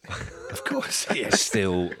 Of course he is.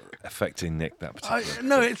 Still affecting Nick, that particular.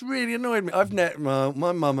 No, it's really annoyed me.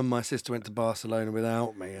 My mum and my sister went to Barcelona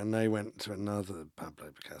without me, and they went to another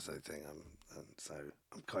Pablo Picasso thing, and so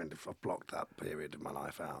I've blocked that period of my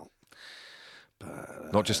life out.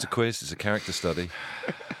 But Not just a quiz, it's a character study.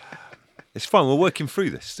 It's fun. We're working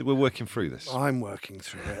through this. I'm working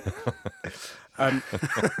through it. And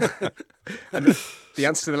the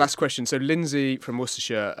answer to the last question. So Lindsay from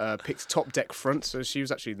Worcestershire picked top deck front. So she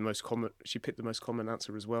was actually the most common. She picked the most common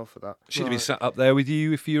answer as well for that. She'd have been sat up there with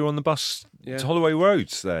you if you were on the bus Yeah. to Holloway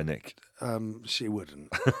Roads there, Nick. She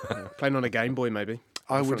wouldn't. Playing on a Game Boy, maybe.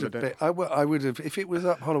 I In would front have of been. I would have. If it was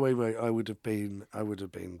up Holloway Road, I would have been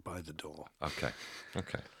by the door. Okay.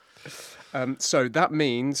 So that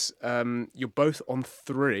means you're both on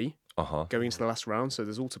 3 Uh-huh. going into the last round. So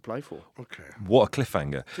there's all to play for. Okay, What a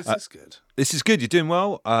cliffhanger. this is good. This is good. You're doing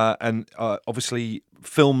well. And obviously,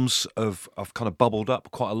 films have kind of bubbled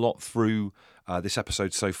up quite a lot through this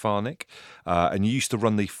episode so far, Nick. And you used to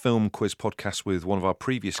run the film quiz podcast with one of our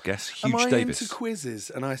previous guests, Hugh Am I Davis. into quizzes?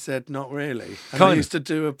 And I said, not really. And Kind I of. used to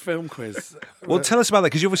do a film quiz. Well, tell us about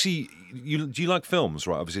that, because obviously, do you like films,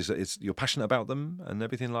 right? Obviously, you're passionate about them and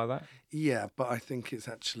everything like that. Yeah, but I think it's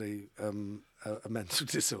actually a mental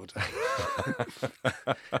disorder.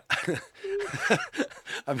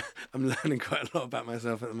 I'm learning quite a lot about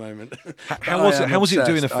myself at the moment. How was it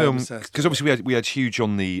doing a film? Because Because obviously we had Huge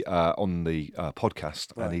on the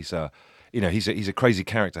podcast, Right. and he's a crazy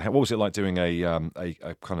character. What was it like doing a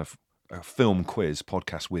kind of a film quiz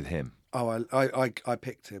podcast with him? Oh, I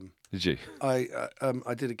picked him. Did you? I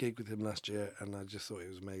did a gig with him last year, and I just thought he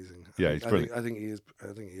was amazing. Yeah, he's brilliant. I think he is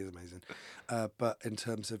amazing. But in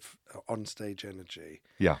terms of on-stage energy,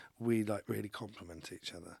 Yeah. we really complement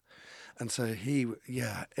each other. And so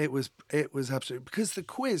it was absolutely, because the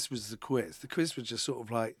quiz was the quiz. The quiz was just sort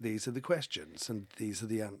of like, these are the questions and these are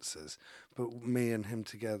the answers. But me and him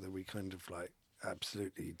together, we kind of like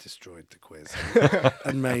absolutely destroyed the quiz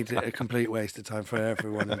and made it a complete waste of time for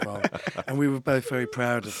everyone involved. And we were both very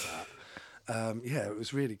proud of that. It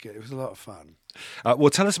was really good. It was a lot of fun. Well,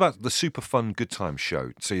 tell us about the Super Fun Good Time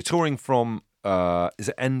show. So you're touring from, is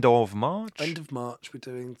it end of March? End of March, we're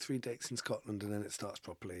doing 3 dates in Scotland, and then it starts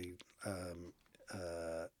properly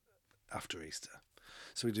after Easter.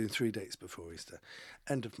 So we're doing 3 dates before Easter.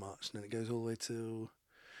 End of March, and then it goes all the way till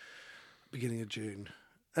beginning of June.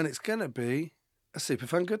 And it's going to be a super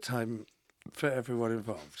fun good time for everyone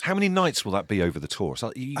involved. How many nights will that be over the tour?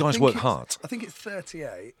 So you guys I think work it's- hard. I think it's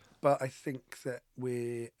 38, but I think that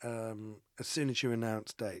we're, as soon as you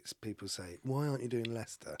announce dates, people say, why aren't you doing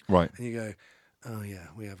Leicester? Right. And you go, oh yeah,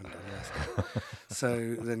 we haven't done Leicester.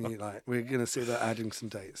 So then we're going to see about adding some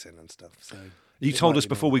dates in and stuff. So You it told might us be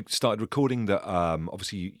before more. we started recording that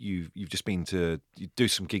obviously you've just been to do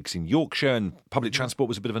some gigs in Yorkshire, and public transport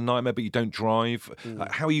was a bit of a nightmare, but you don't drive.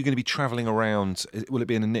 How are you going to be travelling around? Will it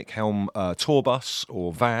be in a Nick Helm tour bus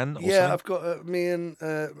or van? Or Yeah, something? I've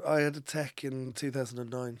got I had a tech in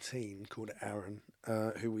 2019 called Aaron,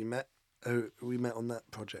 who we met on that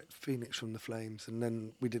project, Phoenix from the Flames, and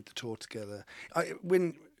then we did the tour together.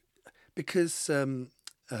 Because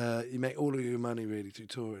you make all of your money really through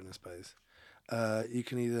touring, I suppose. You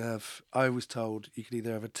can either have, I was told, you can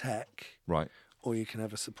either have a tech, Right. or you can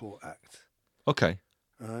have a support act, Okay.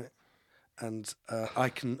 right? And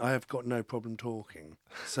I have got no problem talking,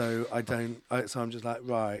 so so I'm just like,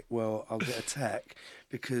 right, well, I'll get a tech,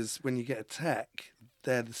 because when you get a tech,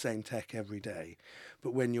 they're the same tech every day.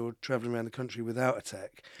 But when you're travelling around the country without a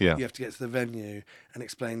tech, Yeah. you have to get to the venue and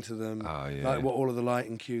explain to them yeah. what all of the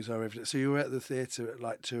lighting cues are every day. So you're at the theatre at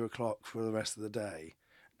like 2:00 for the rest of the day.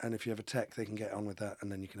 And if you have a tech, they can get on with that,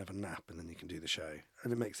 and then you can have a nap, and then you can do the show.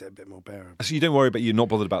 And it makes it a bit more bearable. So you don't worry about, you're not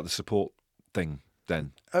bothered about the support thing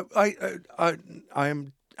then? I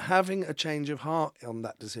am having a change of heart on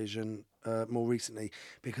that decision more recently,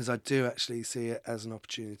 because I do actually see it as an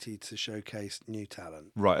opportunity to showcase new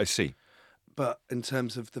talent. Right, I see. But in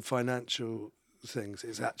terms of the financial things,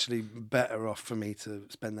 it's actually better off for me to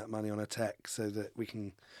spend that money on a tech so that we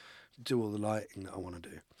can do all the lighting that I want to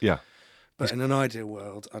do. Yeah. But in an ideal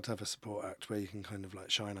world, I'd have a support act where you can kind of like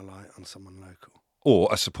shine a light on someone local. Or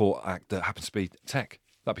a support act that happens to be tech.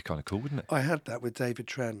 That'd be kind of cool, wouldn't it? I had that with David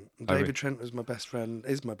Trent. Oh, really? David Trent was my best friend,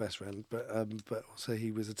 is my best friend, but also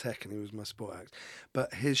he was a tech and he was my support act.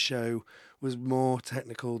 But his show was more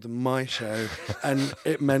technical than my show, and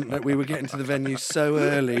it meant that we were getting to the venue so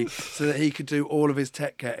early so that he could do all of his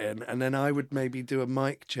tech getting, and then I would maybe do a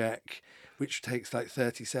mic check, which takes like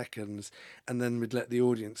 30 seconds, and then we'd let the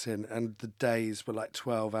audience in, and the days were like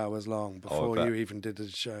 12 hours long before bet. you even did a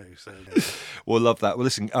show. So Well, love that. Well,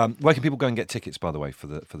 listen, where can people go and get tickets, by the way, for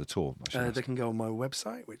the tour? I should ask. they can go on my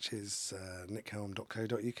website, which is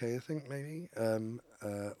nickhelm.co.uk, I think, maybe,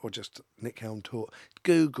 or just Nick Helm Tour.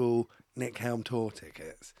 Google Nick Helm Tour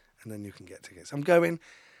tickets, and then you can get tickets. I'm going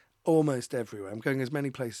almost everywhere. I'm going as many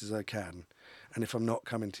places as I can, and if I'm not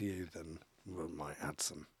coming to you, then we might add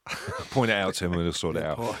some. Point it out to him and he'll sort it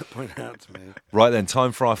out. Point it out to me. Right then,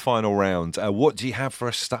 time for our final round. What do you have for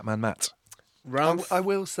us, Statman Matt? I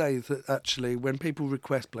will say that actually, when people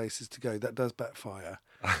request places to go, that does backfire.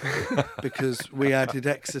 Because we added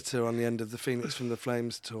Exeter on the end of the Phoenix from the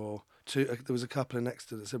Flames tour. There was a couple in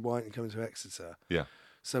Exeter that said, why aren't you coming to Exeter? Yeah.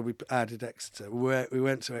 So we added Exeter. We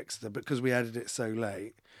went to Exeter, but because we added it so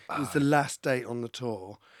late, it was the last date on the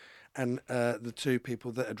tour. and the two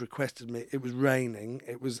people that had requested me, it was raining.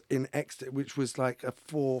 It was in Exeter, which was like a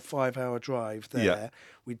 4 or 5 hour drive there. Yeah.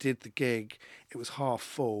 We did the gig. It was half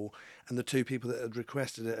full, and the two people that had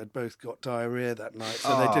requested it had both got diarrhea that night,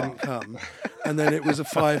 so they didn't come. And then it was a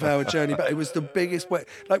 5 hour journey, but it was the biggest way.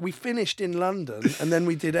 Like, we finished in London, and then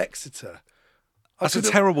we did Exeter. That's a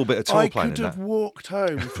terrible bit of tour planning. I could have walked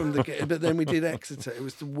home from the gig, but then we did Exeter. It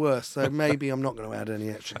was the worst. So maybe I'm not going to add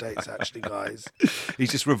any extra dates, actually, guys.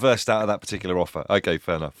 He's just reversed out of that particular offer. Okay,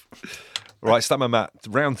 fair enough. Right, start my mat.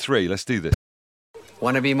 Round 3. Let's do this.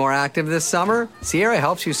 Want to be more active this summer? Sierra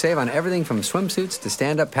helps you save on everything from swimsuits to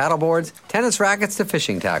stand-up paddleboards, tennis rackets to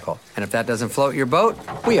fishing tackle. And if that doesn't float your boat,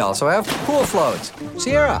 we also have pool floats.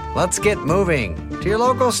 Sierra, let's get moving. To your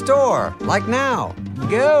local store, like now.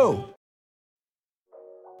 Go!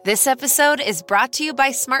 This episode is brought to you by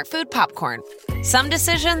Smart Food Popcorn. Some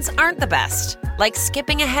decisions aren't the best, like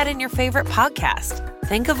skipping ahead in your favorite podcast.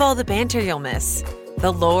 Think of all the banter you'll miss,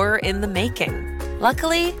 the lore in the making.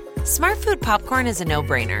 Luckily, Smart Food Popcorn is a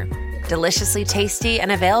no-brainer. Deliciously tasty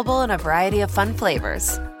and available in a variety of fun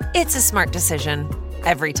flavors. It's a smart decision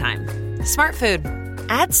every time. Smart Food.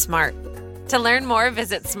 Add smart. To learn more,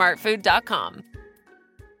 visit smartfood.com.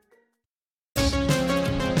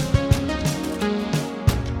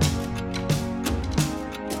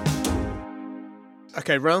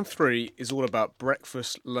 Okay, round 3 is all about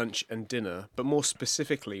breakfast, lunch and dinner, but more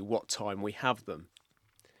specifically, what time we have them.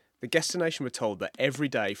 The Guestination were told that every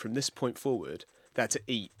day from this point forward, they had to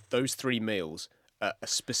eat those 3 meals at a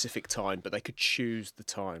specific time, but they could choose the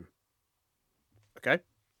time. Okay?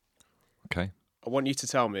 Okay. I want you to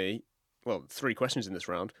tell me, well, 3 questions in this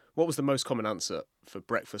round. What was the most common answer for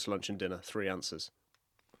breakfast, lunch and dinner? 3 answers.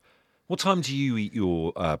 What time do you eat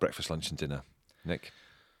your breakfast, lunch and dinner, Nick?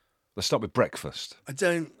 Let's start with breakfast. I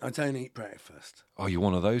don't eat breakfast. Oh, you're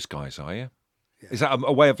one of those guys, are you? Yeah. Is that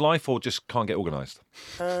a way of life or just can't get organised?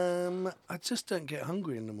 I just don't get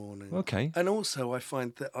hungry in the morning. Okay. And also, I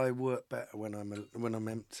find that I work better when I'm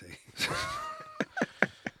empty.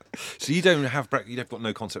 So you don't have you've got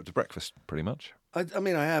no concept of breakfast, pretty much. I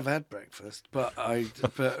mean, I have had breakfast, but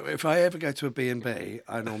if I ever go to a B&B,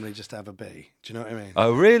 I normally just have a B. Do you know what I mean?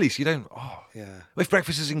 Oh, really? So you don't? Oh, yeah. If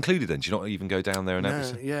breakfast is included, then do you not even go down there and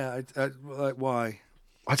have it? Yeah. Like, why?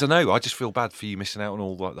 I don't know. I just feel bad for you missing out on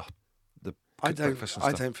all the breakfast and stuff.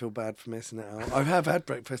 I don't feel bad for missing it out. I have had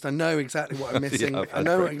breakfast. I know exactly what I'm missing. Yeah, I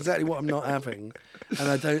know exactly what I'm not having, and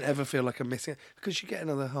I don't ever feel like I'm missing it because you get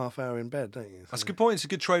another half hour in bed, don't you? So. That's a good point. It's a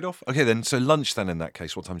good trade-off. Okay, then. So lunch, then, in that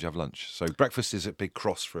case, what time do you have lunch? So breakfast is a big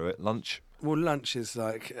cross through it. Lunch? Well, lunch is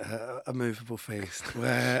like a movable feast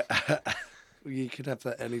where you could have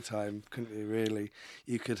that any time, couldn't you? Really,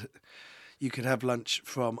 you could have lunch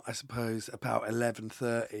from, I suppose, about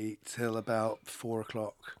 11:30 till about 4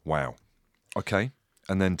 o'clock. Wow. Okay.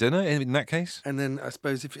 And then dinner in that case? And then I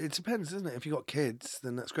suppose if it depends, doesn't it? If you've got kids,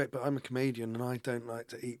 then that's great. But I'm a comedian and I don't like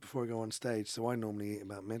to eat before I go on stage, so I normally eat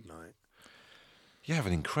about midnight. You have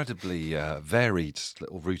an incredibly varied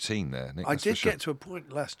little routine there, Nick. I did get to a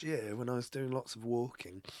point last year when I was doing lots of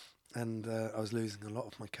walking and I was losing a lot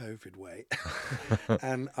of my COVID weight.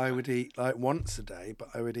 And I would eat like once a day, but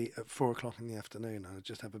I would eat at 4 o'clock in the afternoon. I would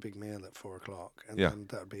just have a big meal at 4 o'clock and then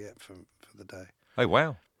that would be it for the day. Oh,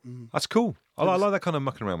 wow. That's cool. I like that kind of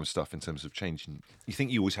mucking around with stuff in terms of changing. You think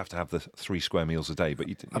you always have to have the 3 square meals a day, but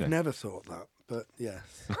I've never thought that, but yes.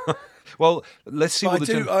 Well, let's see what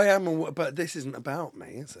I am, but this isn't about me,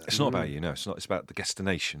 is it? It's not about you, no. It's not. It's about the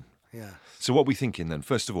Guestination. Yeah. So what are we thinking then?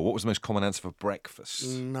 First of all, what was the most common answer for breakfast?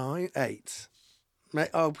 8.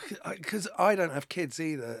 Oh, because I don't have kids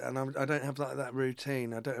either, and I don't have that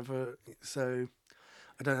routine. I don't have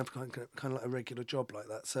kind of like a regular job like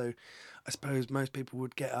that. So I suppose most people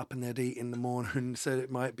would get up and they'd eat in the morning. So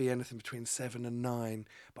it might be anything between 7 and 9.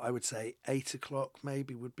 But I would say 8 o'clock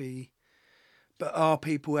maybe would be. But are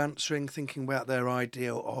people answering, thinking about their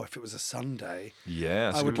ideal? Oh, if it was a Sunday,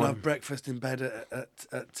 I would love breakfast in bed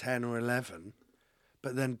at 10 or 11.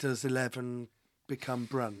 But then does 11 become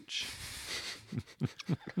brunch?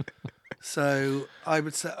 So I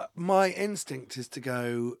would say my instinct is to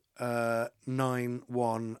go 9,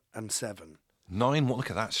 1 and 7. 9, look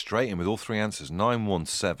at that, straight in with all 3 answers. 9, 1,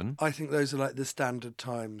 7. I think those are like the standard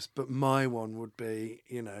times, but my one would be,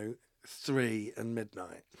 3 and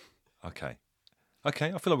midnight. Okay, I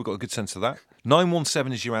feel like we've got a good sense of that. 9, 1,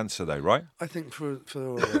 7 is your answer though, right? I think for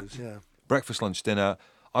all of those, yeah. Breakfast, lunch, dinner.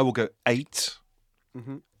 I will go 8,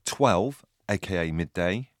 12, aka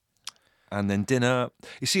midday. And then dinner.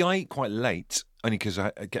 You see, I eat quite late, only because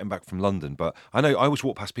I'm getting back from London. But I know I always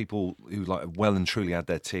walk past people who well and truly had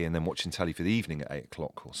their tea and then watching telly for the evening at 8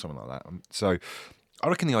 o'clock or something like that. So I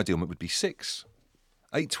reckon the ideal would be 6.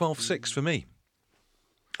 8, 12, 6 for me.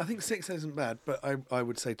 I think 6 isn't bad, but I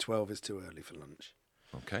would say 12 is too early for lunch.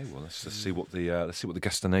 Okay, well let's see what the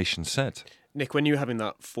destination said. Nick, when you were having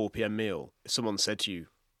that 4 p.m. meal, if someone said to you,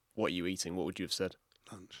 "What are you eating?" What would you have said?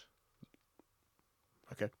 Lunch.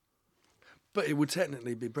 Okay. But it would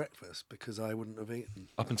technically be breakfast because I wouldn't have eaten.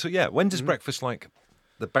 Up until when does breakfast, like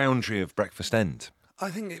the boundary of breakfast, end? I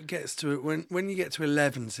think it gets to it when you get to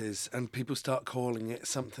 11s and people start calling it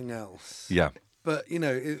something else. Yeah. But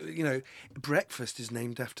breakfast is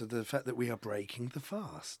named after the fact that we are breaking the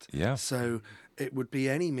fast. Yeah. So it would be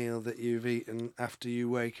any meal that you've eaten after you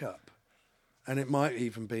wake up, and it might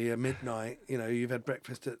even be a midnight. You've had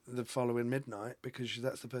breakfast at the following midnight because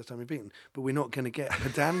that's the first time you've eaten. But we're not going to get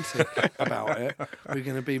pedantic about it. We're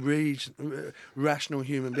going to be rational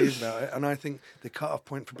human beings about it. And I think the cut-off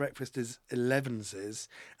point for breakfast is 11s,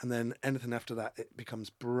 and then anything after that it becomes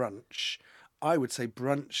brunch. I would say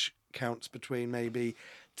brunch counts between maybe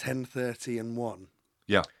 10:30 and 1.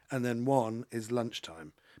 Yeah. And then 1 is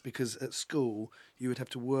lunchtime, because at school you would have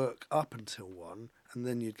to work up until 1 and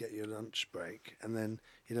then you'd get your lunch break and then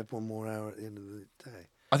you'd have 1 more hour at the end of the day.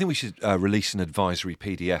 I think we should release an advisory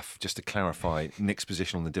PDF just to clarify Nick's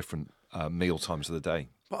position on the different meal times of the day.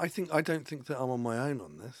 But I don't think that I'm on my own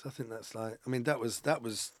on this. I think that's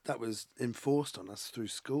that was enforced on us through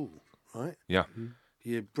school, right? Yeah. Mm-hmm.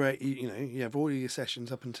 You break, you have all your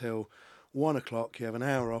sessions up until 1 o'clock. You have an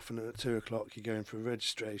hour off, and at 2 o'clock you go in for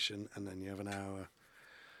registration, and then you have an hour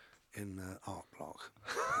in the art block.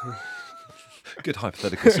 Good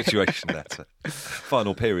hypothetical situation there.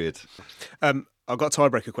 Final period. I've got a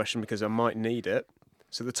tiebreaker question because I might need it.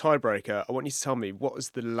 So the tiebreaker, I want you to tell me what was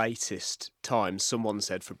the latest time someone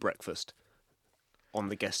said for breakfast on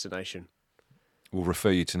the Guestination. We'll refer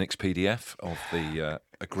you to Nick's PDF of the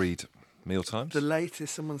agreed meal times. The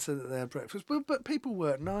latest someone said that they had breakfast. But people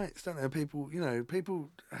work nights, don't they?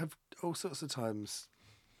 People have all sorts of times.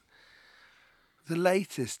 The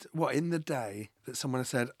latest, in the day that someone has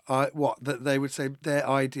said, that they would say their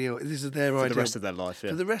ideal, this is their ideal. For the rest of their life, yeah.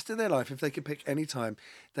 For the rest of their life, if they could pick any time,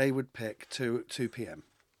 they would pick 2 p.m.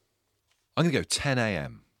 I'm going to go 10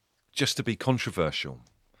 a.m. just to be controversial,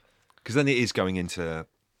 because then it is going into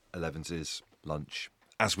 11s, lunch,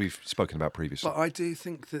 as we've spoken about previously. But I do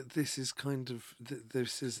think that this is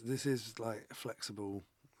this is like flexible.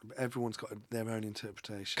 Everyone's got their own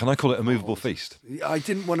interpretation. Can I call it a movable feast? I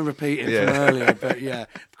didn't want to repeat it from earlier, but yeah,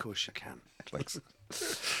 of course you can. Thanks.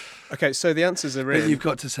 Okay, so the answers are in. But you've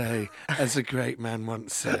got to say, as a great man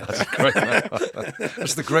once said.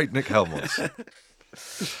 That's the great Nick Helm once.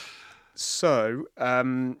 So,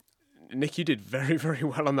 Nick, you did very, very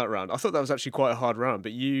well on that round. I thought that was actually quite a hard round,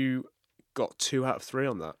 but you got 2 out of 3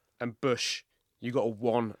 on that. And Bush, you got a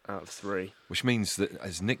 1 out of 3. Which means that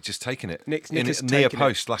has Nick just taken it? Nick has near taken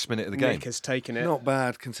post, last minute of the game. Nick has taken it. Not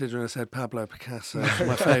bad, considering I said Pablo Picasso,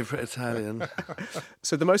 my favourite Italian.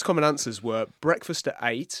 So the most common answers were breakfast at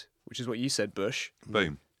 8, which is what you said, Bush.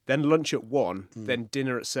 Boom. Then lunch at 1, then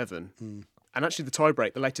dinner at 7. And actually the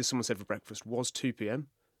tiebreak, the latest someone said for breakfast was 2 p.m.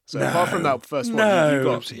 So apart from that first one, you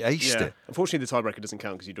got... He aced it. Unfortunately, the tiebreaker doesn't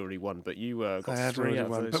count because you'd already won, but you got 3 out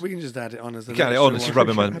of those. But we can just add it on as a... Get it on, it's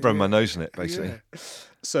rubbing my nose in it, basically. Yeah.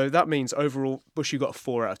 So that means overall, Bush, you got a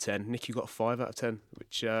 4 out of 10. Nick, you got a 5 out of 10,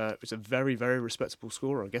 which is a very, very respectable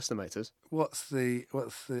score on Guestimators. What's the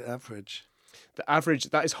average? The average,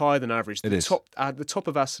 that is higher than average. It is. The top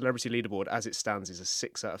of our celebrity leaderboard, as it stands, is a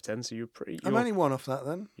 6 out of 10. So I'm only 1 off that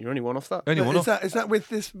then. You're only 1 off that. Only 1 off. Is that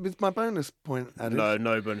with my bonus point added?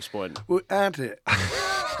 No bonus point. We'll add it.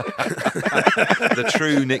 The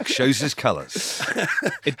true Nick shows his colours.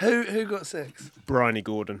 Who got 6? Bryony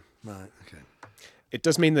Gordon. Right. Okay. It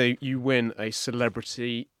does mean that you win a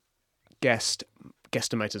celebrity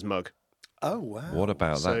Guestimators mug. Oh wow! What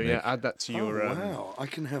about that? So yeah, Nick? add that to your. Wow! I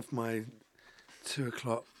can have my 2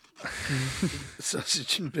 o'clock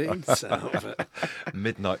sausage and beans out of it.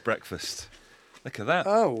 Midnight breakfast. Look at that.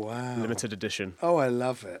 Oh wow! Limited edition. Oh, I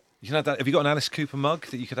love it. You can add that. Have you got an Alice Cooper mug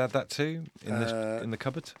that you could add that to in the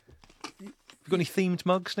cupboard? Have you got any themed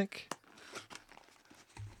mugs, Nick?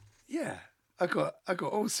 Yeah, I got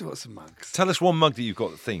all sorts of mugs. Tell us one mug that you've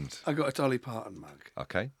got themed. I got a Dolly Parton mug.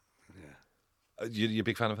 Okay. Yeah. You're a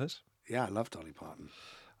big fan of hers? Yeah, I love Dolly Parton.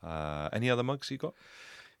 Any other mugs you got?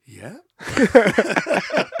 Yeah.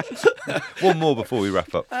 One more before we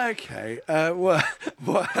wrap up. Okay.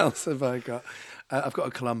 What else have I got? I've got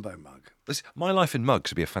a Colombo mug. My Life in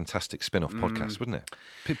Mugs would be a fantastic spin-off podcast, wouldn't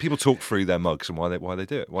it? People talk through their mugs and why they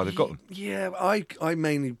do it, why they've got them. Yeah, I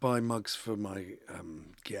mainly buy mugs for my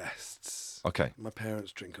guests. Okay. My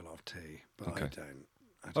parents drink a lot of tea, but Okay. I don't.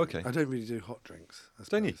 Okay. I don't really do hot drinks. I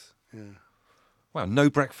Don't you? suppose. Yeah. Wow, no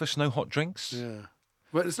breakfast, no hot drinks? Yeah.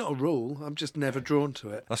 Well, it's not a rule. I'm just never drawn to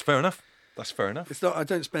it. That's fair enough. It's not. I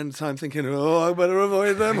don't spend time thinking, I better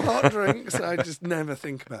avoid them hot drinks. I just never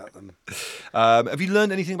think about them. Have you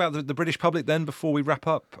learned anything about the British public then before we wrap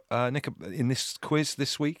up, Nick, in this quiz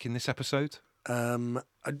this week, in this episode?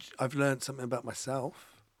 I've learned something about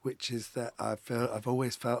myself, which is that I've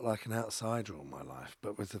always felt like an outsider all my life.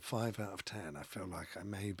 But with a 5 out of 10, I feel like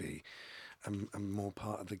I'm more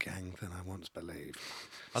part of the gang than I once believed.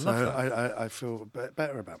 I love that. I feel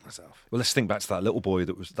better about myself. Well, let's think back to that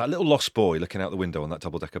little lost boy looking out the window on that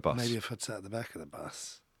double-decker bus. Maybe if I'd sat at the back of the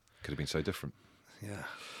bus. Could have been so different. Yeah.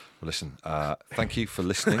 Well, listen, thank you for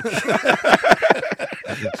listening.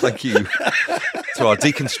 Thank you to our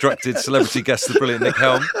deconstructed celebrity guest, the brilliant Nick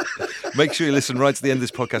Helm. Make sure you listen right to the end of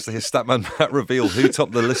this podcast to hear Statman Matt reveal who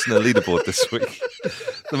topped the listener leaderboard this week.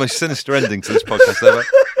 The most sinister ending to this podcast ever.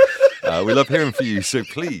 We love hearing from you, so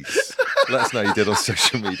please let us know how you did on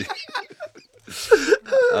social media.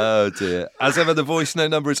 Oh dear. As ever, the voice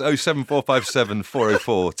note number is 07457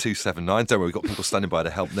 404 279. Don't worry, we've got people standing by to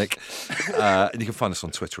help Nick. And you can find us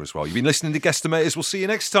on Twitter as well. You've been listening to Guesstimators. We'll see you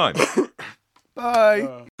next time.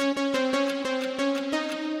 Bye.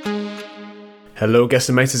 Hello,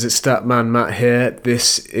 Guesstimators. It's Statman Matt here.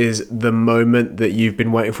 This is the moment that you've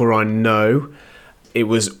been waiting for, I know. It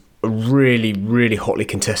was a really, really hotly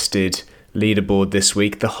contested leaderboard this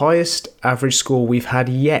week. The highest average score we've had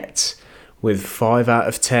yet, with 5 out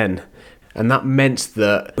of 10. And that meant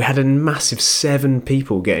that we had a massive 7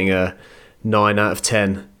 people getting a 9 out of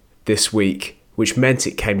 10 this week, which meant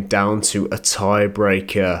it came down to a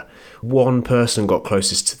tiebreaker. One person got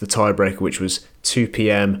closest to the tiebreaker, which was 2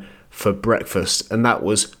 p.m. for breakfast, and that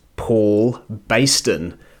was Paul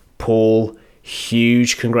Baston. Paul,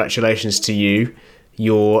 huge congratulations to you.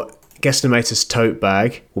 Your Guesstimators tote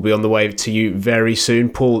bag will be on the way to you very soon.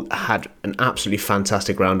 Paul had an absolutely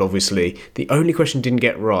fantastic round, obviously. The only question he didn't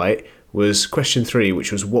get right was question 3,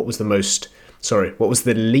 which was what was the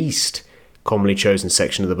least commonly chosen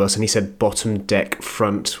section of the bus? And he said bottom deck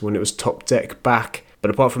front when it was top deck back. But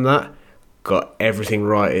apart from that, got everything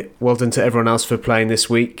right. Well done to everyone else for playing this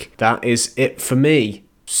week. That is it for me.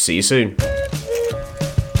 See you soon.